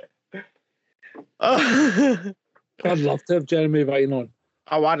 I'd love to have Jeremy Vine on.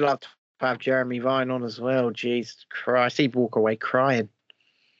 Oh, I'd love to have Jeremy Vine on as well. Jesus Christ, he'd walk away crying.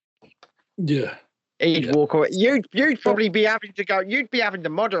 Yeah. He'd walk away. You'd probably be having to go. You'd be having to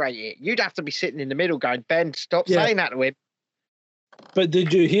moderate it. You'd have to be sitting in the middle going, "Ben, stop saying that to him." But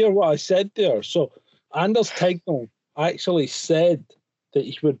did you hear what I said there? So Anders Tegnell actually said that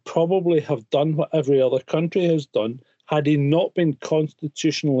he would probably have done what every other country has done had he not been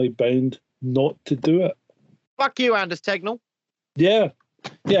constitutionally bound not to do it. Fuck you, Anders Tegnell. Yeah.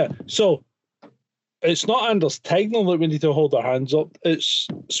 So it's not Anders Tegnell that we need to hold our hands up. It's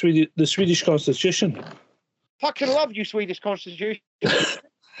the Swedish Constitution. Fucking love you, Swedish Constitution.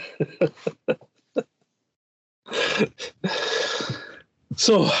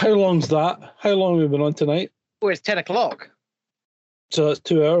 So how long's that? How long have we been on tonight? Oh, it's 10 o'clock. So that's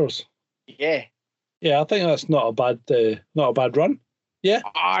 2 hours. Yeah. Yeah, I think that's not a bad run. Yeah.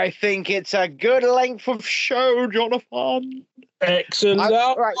 I think it's a good length of show, Jonathan. Excellent.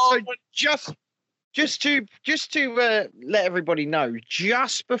 Right, so just to let everybody know,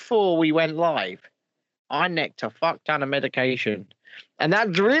 just before we went live, I necked a fuck ton of medication, and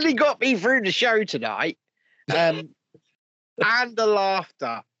that's really got me through the show tonight. And the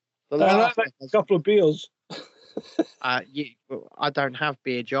laughter. A couple of beers. I don't have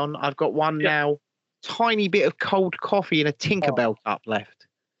beer, John. I've got one now. Tiny bit of cold coffee and a Tinkerbell cup left.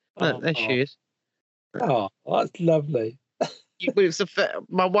 There she is. Oh, that's lovely.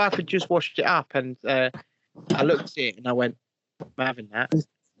 My wife had just washed it up, and I looked at it and I went, "I'm having that."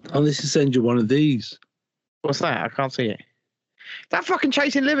 I'll need to send you one of these. What's that? I can't see it. That fucking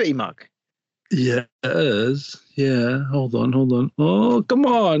Chasing Liberty mug. Yeah, it is. Yeah, hold on. Oh, come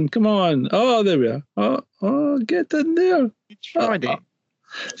on. Oh, there we are. Oh, get in there. You tried it.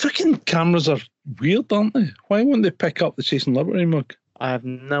 Freaking cameras are weird, aren't they? Why won't they pick up the Chasing Liberty mug? I have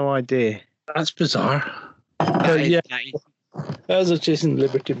no idea. That's bizarre. That There's a Chasing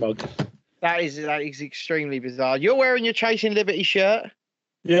Liberty mug. That is extremely bizarre. You're wearing your Chasing Liberty shirt.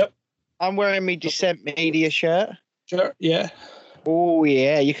 Yep. I'm wearing my Dissent Media shirt. Sure. Yeah. Oh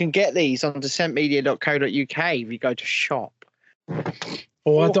yeah, you can get these on dissentmedia.co.uk if you go to shop.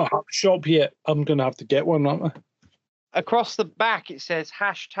 Oh, I don't have a shop yet. I'm going to have to get one, aren't Across the back, it says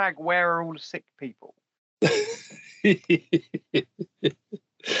hashtag where are all the sick people? I?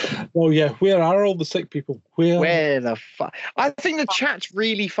 Oh, yeah. Where are all the sick people? Where the fuck? I think the chat's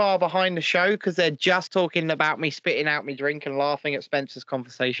really far behind the show because they're just talking about me spitting out my drink and laughing at Spencer's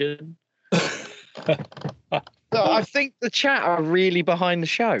conversation. So I think the chat are really behind the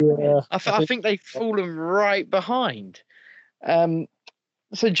show. Yeah, I think they've fallen right behind.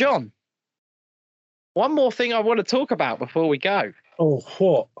 So, John, one more thing I want to talk about before we go. Oh,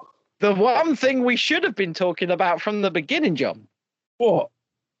 what? The one thing we should have been talking about from the beginning, John. What?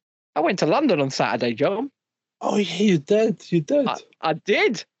 I went to London on Saturday, John. Oh, yeah, you did. You did. I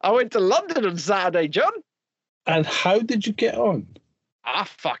did. I went to London on Saturday, John. And how did you get on? I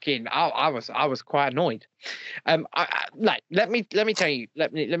was quite annoyed. Let me tell you.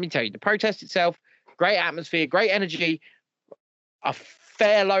 Let me tell you. The protest itself, great atmosphere, great energy. A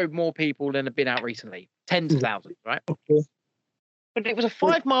fair load more people than have been out recently. Tens of thousands, right? Okay. But it was a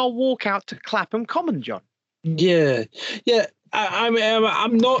 5-mile walk out to Clapham Common, John. Yeah.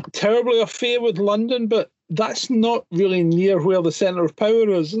 I'm not terribly affair with London, but that's not really near where the centre of power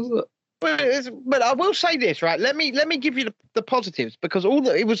is it? But I will say this, right? Let me give you the positives because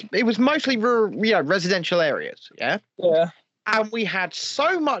it was mostly residential areas, yeah. Yeah. And we had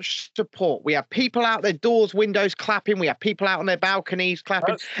so much support. We had people out their doors, windows clapping. We had people out on their balconies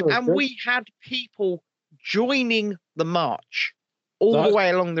clapping, and we had people joining the march all the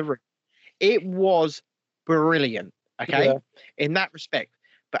way along the route. It was brilliant, okay, in that respect.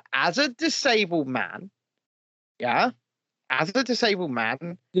 But as a disabled man, who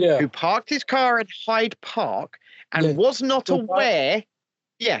parked his car at Hyde Park and was not aware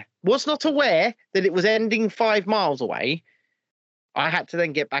that it was ending 5 miles away, I had to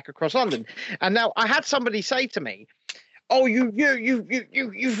then get back across London. And now I had somebody say to me, "Oh, you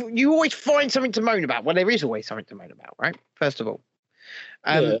always find something to moan about." Well, there is always something to moan about, right? First of all,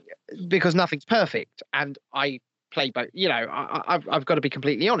 because nothing's perfect, and I play both. I've got to be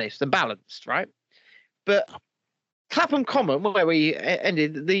completely honest and balanced, right? But Clapham Common, where we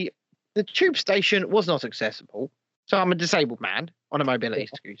ended, the tube station was not accessible. So I'm a disabled man on a mobility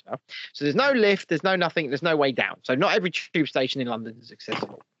scooter. So there's no lift, there's no nothing, there's no way down. So not every tube station in London is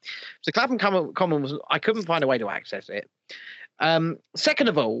accessible. So Clapham Common was, I couldn't find a way to access it. Second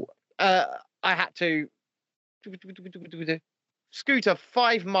of all, I had to scooter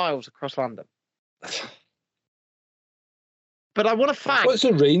 5 miles across London. But I want to fact. What's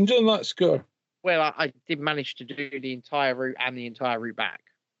the range on that scooter? Well, I did manage to do the entire route and the entire route back.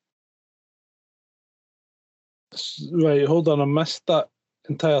 Right, hold on, I missed that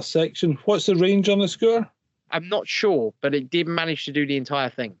entire section. What's the range on the scooter? I'm not sure, but it did manage to do the entire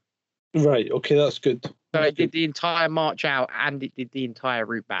thing. Right, okay, that's good. So it did the entire march out and it did the entire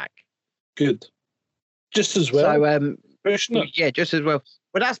route back. Good. Just as well. So, pushing it. Yeah, just as well.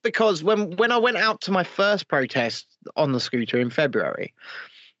 But that's because when I went out to my first protest on the scooter in February,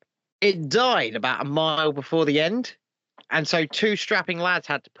 it died about a mile before the end. And so 2 strapping lads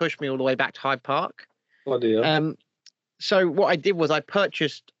had to push me all the way back to Hyde Park. Bloody hell. So what I did was I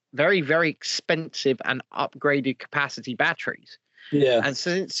purchased very, very expensive and upgraded capacity batteries. Yeah. And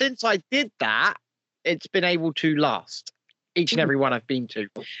since I did that, it's been able to last each and every one I've been to.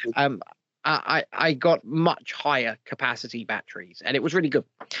 I got much higher capacity batteries, and it was really good.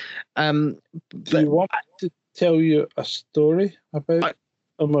 Do you want me to tell you a story about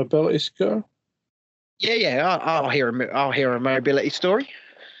a mobility scooter? Yeah. I'll hear a mobility story.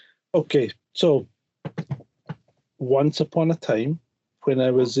 Okay, so once upon a time, when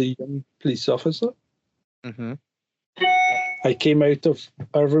I was a young police officer, I came out of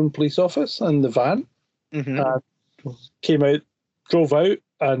Irvine Police Office in the van, came out, drove out,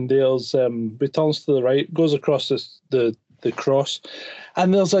 and there's returns to the right, goes across the cross,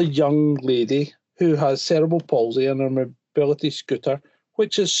 and there's a young lady who has cerebral palsy on her mobility scooter,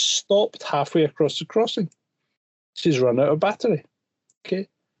 which is stopped halfway across the crossing. She's run out of battery. Okay.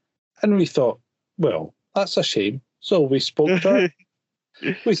 And we thought, well, that's a shame. So we spoke to her.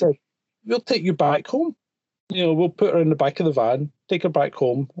 We said, we'll take you back home. We'll put her in the back of the van, take her back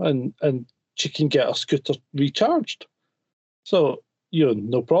home, and she can get her scooter recharged. So,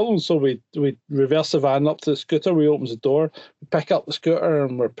 no problem. So we reverse the van up to the scooter, we open the door, we pick up the scooter,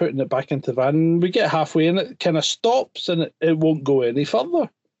 and we're putting it back into the van. And we get halfway and it kind of stops and it won't go any further.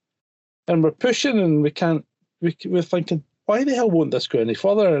 And we're pushing and we're thinking, why the hell won't this go any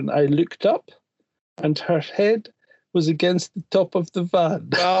further? And I looked up, and her head was against the top of the van.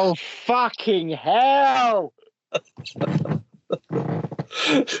 Oh, fucking hell!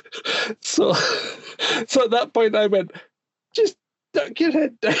 So at that point, I went, just duck your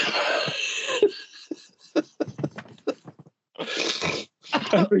head down.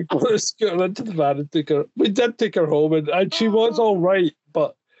 And we got the scooter into the van and took her. We did take her home, and she was all right,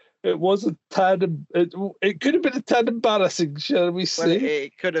 but it was a tad. It could have been a tad embarrassing, shall we say? Well,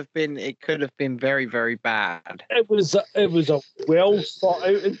 it could have been. It could have been very, very bad. It was a well thought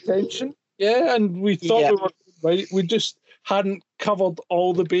out intention, yeah, and we thought we were right. We just hadn't covered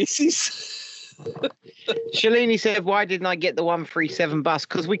all the bases. Shalini said, "Why didn't I get the 137 bus?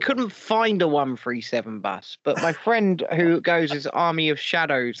 Because we couldn't find a 137 bus." But my friend who goes as Army of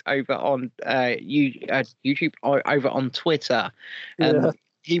Shadows over on YouTube, over on Twitter,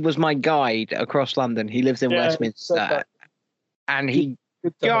 he was my guide across London. He lives in Westminster, and he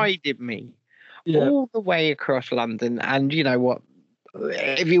guided me all the way across London. And you know what?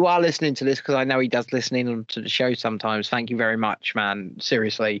 If you are listening to this, because I know he does listen in to the show sometimes, thank you very much, man.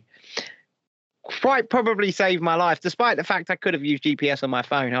 Seriously. Quite probably saved my life, despite the fact I could have used GPS on my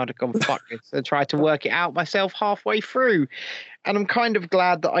phone. I'd have gone fuck this and tried to work it out myself halfway through. And I'm kind of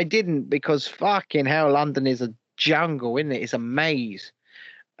glad that I didn't, because fucking hell, London is a jungle, isn't it? It's a maze.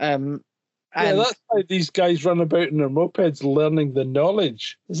 And that's why these guys run about in their mopeds learning the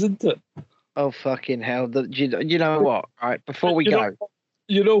knowledge, isn't it? Oh, fucking hell. You know what? All right, before we go.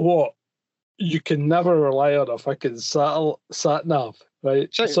 You know what? You can never rely on a fucking sat nav.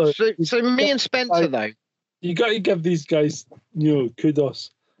 Right. So me and Spencer, though, you got to give these guys, kudos.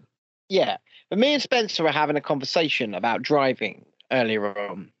 Yeah, but me and Spencer were having a conversation about driving earlier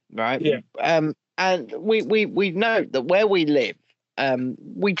on, right? Yeah. And we know that where we live,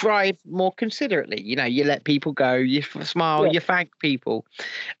 we drive more considerately. You know, you let people go, you smile, you thank people,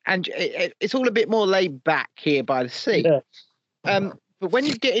 and it's all a bit more laid back here by the sea. Yeah. But when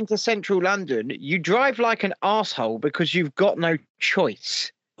you get into central London, you drive like an arsehole because you've got no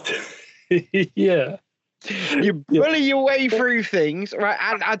choice. Yeah. You bully your way through things, right?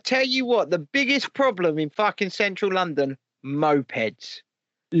 And I tell you what, the biggest problem in fucking central London, mopeds.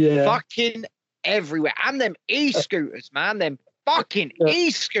 Yeah. Fucking everywhere. And them e-scooters, man. Them fucking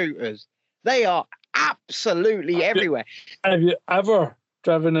e-scooters. They are absolutely everywhere. Have you ever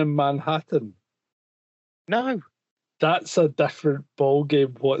driven in Manhattan? No. That's a different ball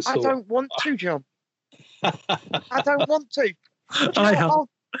game whatsoever. I don't want to, John. I don't want to. Do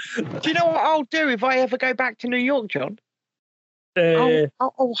you know what I'll do if I ever go back to New York, John?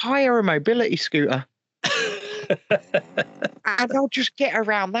 I'll hire a mobility scooter. And I'll just get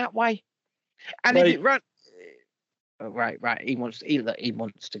around that way. And if it runs... Oh, right. He wants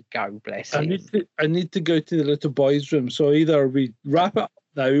to go, bless him. I need to go to the little boys' room, so either we wrap it up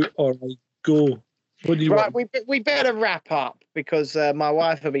now or I go. What do you want? We better wrap up, because my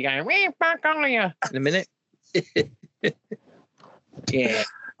wife will be going, "Where back are you?" in a minute. Yeah,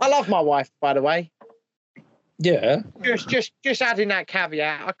 I love my wife, by the way. Yeah. Just adding that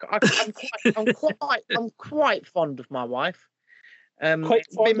caveat. I'm quite fond of my wife. Quite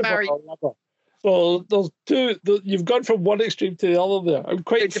fond been of married. Her. Well, there's two. You've gone from one extreme to the other there. I'm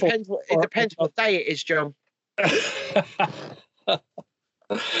quite. It depends what day it is, John.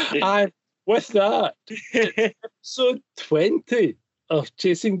 And with that, episode 20 of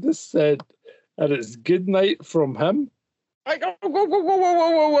Chasing the Sin, and it's good night from him.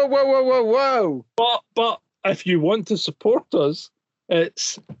 Whoa. But if you want to support us,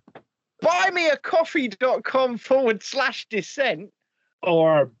 it's buymeacoffee.com/dissent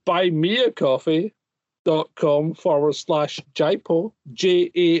or buymeacoffee.com/Jaipo,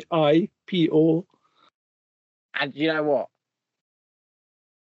 JAIPO. And you know what?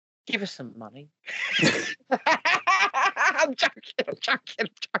 Give us some money. I'm joking.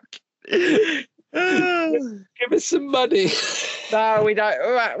 Give us some money. No, we don't.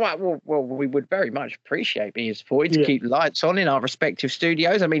 Well, we would very much appreciate being supported to keep lights on in our respective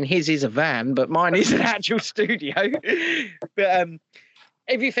studios. I mean, his is a van, but mine is an actual studio. But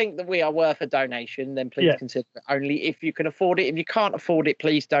if you think that we are worth a donation, then please consider it only if you can afford it. If you can't afford it,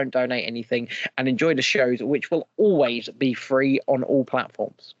 please don't donate anything and enjoy the shows, which will always be free on all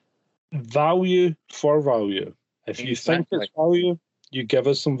platforms. Value for value. If you think it's value, you give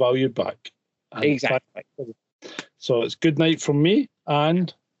us some value back. And exactly. So it's good night from me,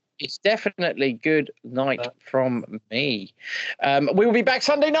 and it's definitely good night from me. We will be back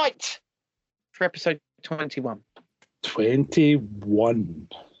Sunday night for episode 21. 21.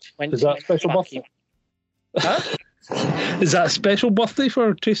 Is that a special birthday? Huh? Is that a special birthday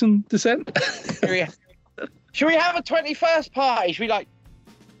for Chasing Descent? Yeah. Should we have a 21st party? Should we like?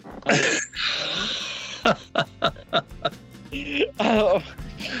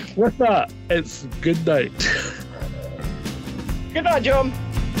 With that, it's good night. Good night, John.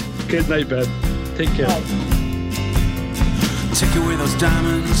 Good night, Ben. Take care. Bye. Take away those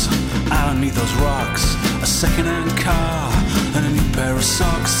diamonds, I don't need those rocks. A second-hand car and a new pair of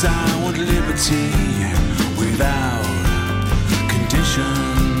socks. I want liberty without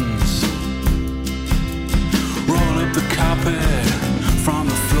conditions. Roll up the carpet from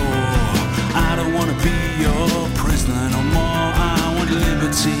the floor. I don't want to be your prisoner no more. I want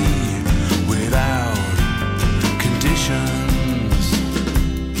liberty without conditions.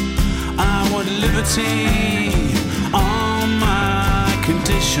 I want liberty on my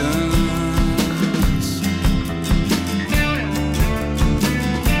conditions.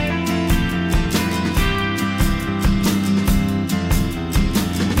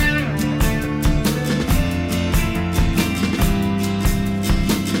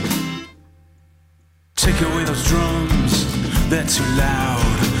 Take away those drums, they're too loud.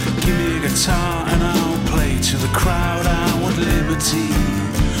 Give me a guitar and I'll play to the crowd. I want liberty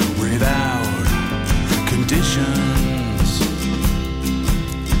without conditions.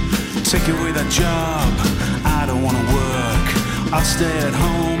 Take away that job, I don't want to work. I'll stay at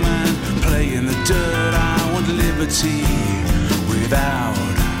home and play in the dirt. I want liberty without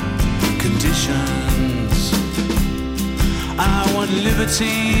conditions. I want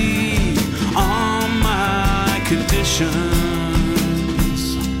liberty on my conditions.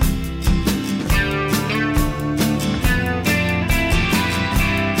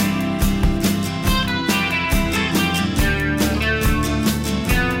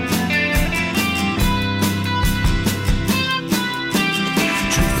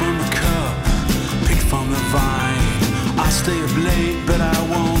 Drink from the cup, pick from the vine. I'll stay up late, but I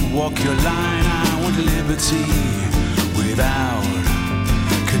won't walk your line. I want liberty without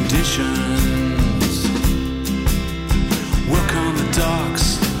conditions. Work on the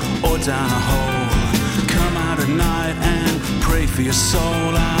docks or down a hole. Come out at night and pray for your soul.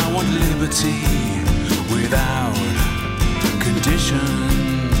 I want liberty without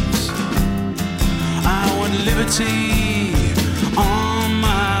conditions. I want liberty on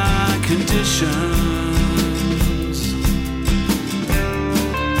my conditions.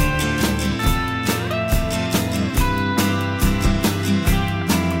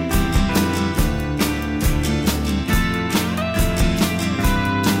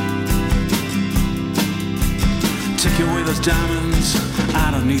 Take away those diamonds,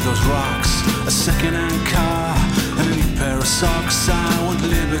 I don't need those rocks. A second-hand car and a new pair of socks. I want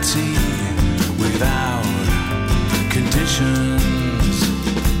liberty without conditions.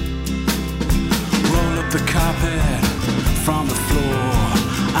 Roll up the carpet from the floor.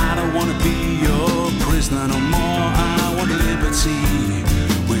 I don't want to be your prisoner no more. I want liberty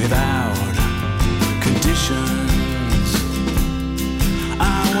without conditions.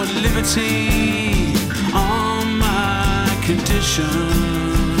 I want liberty on my conditions.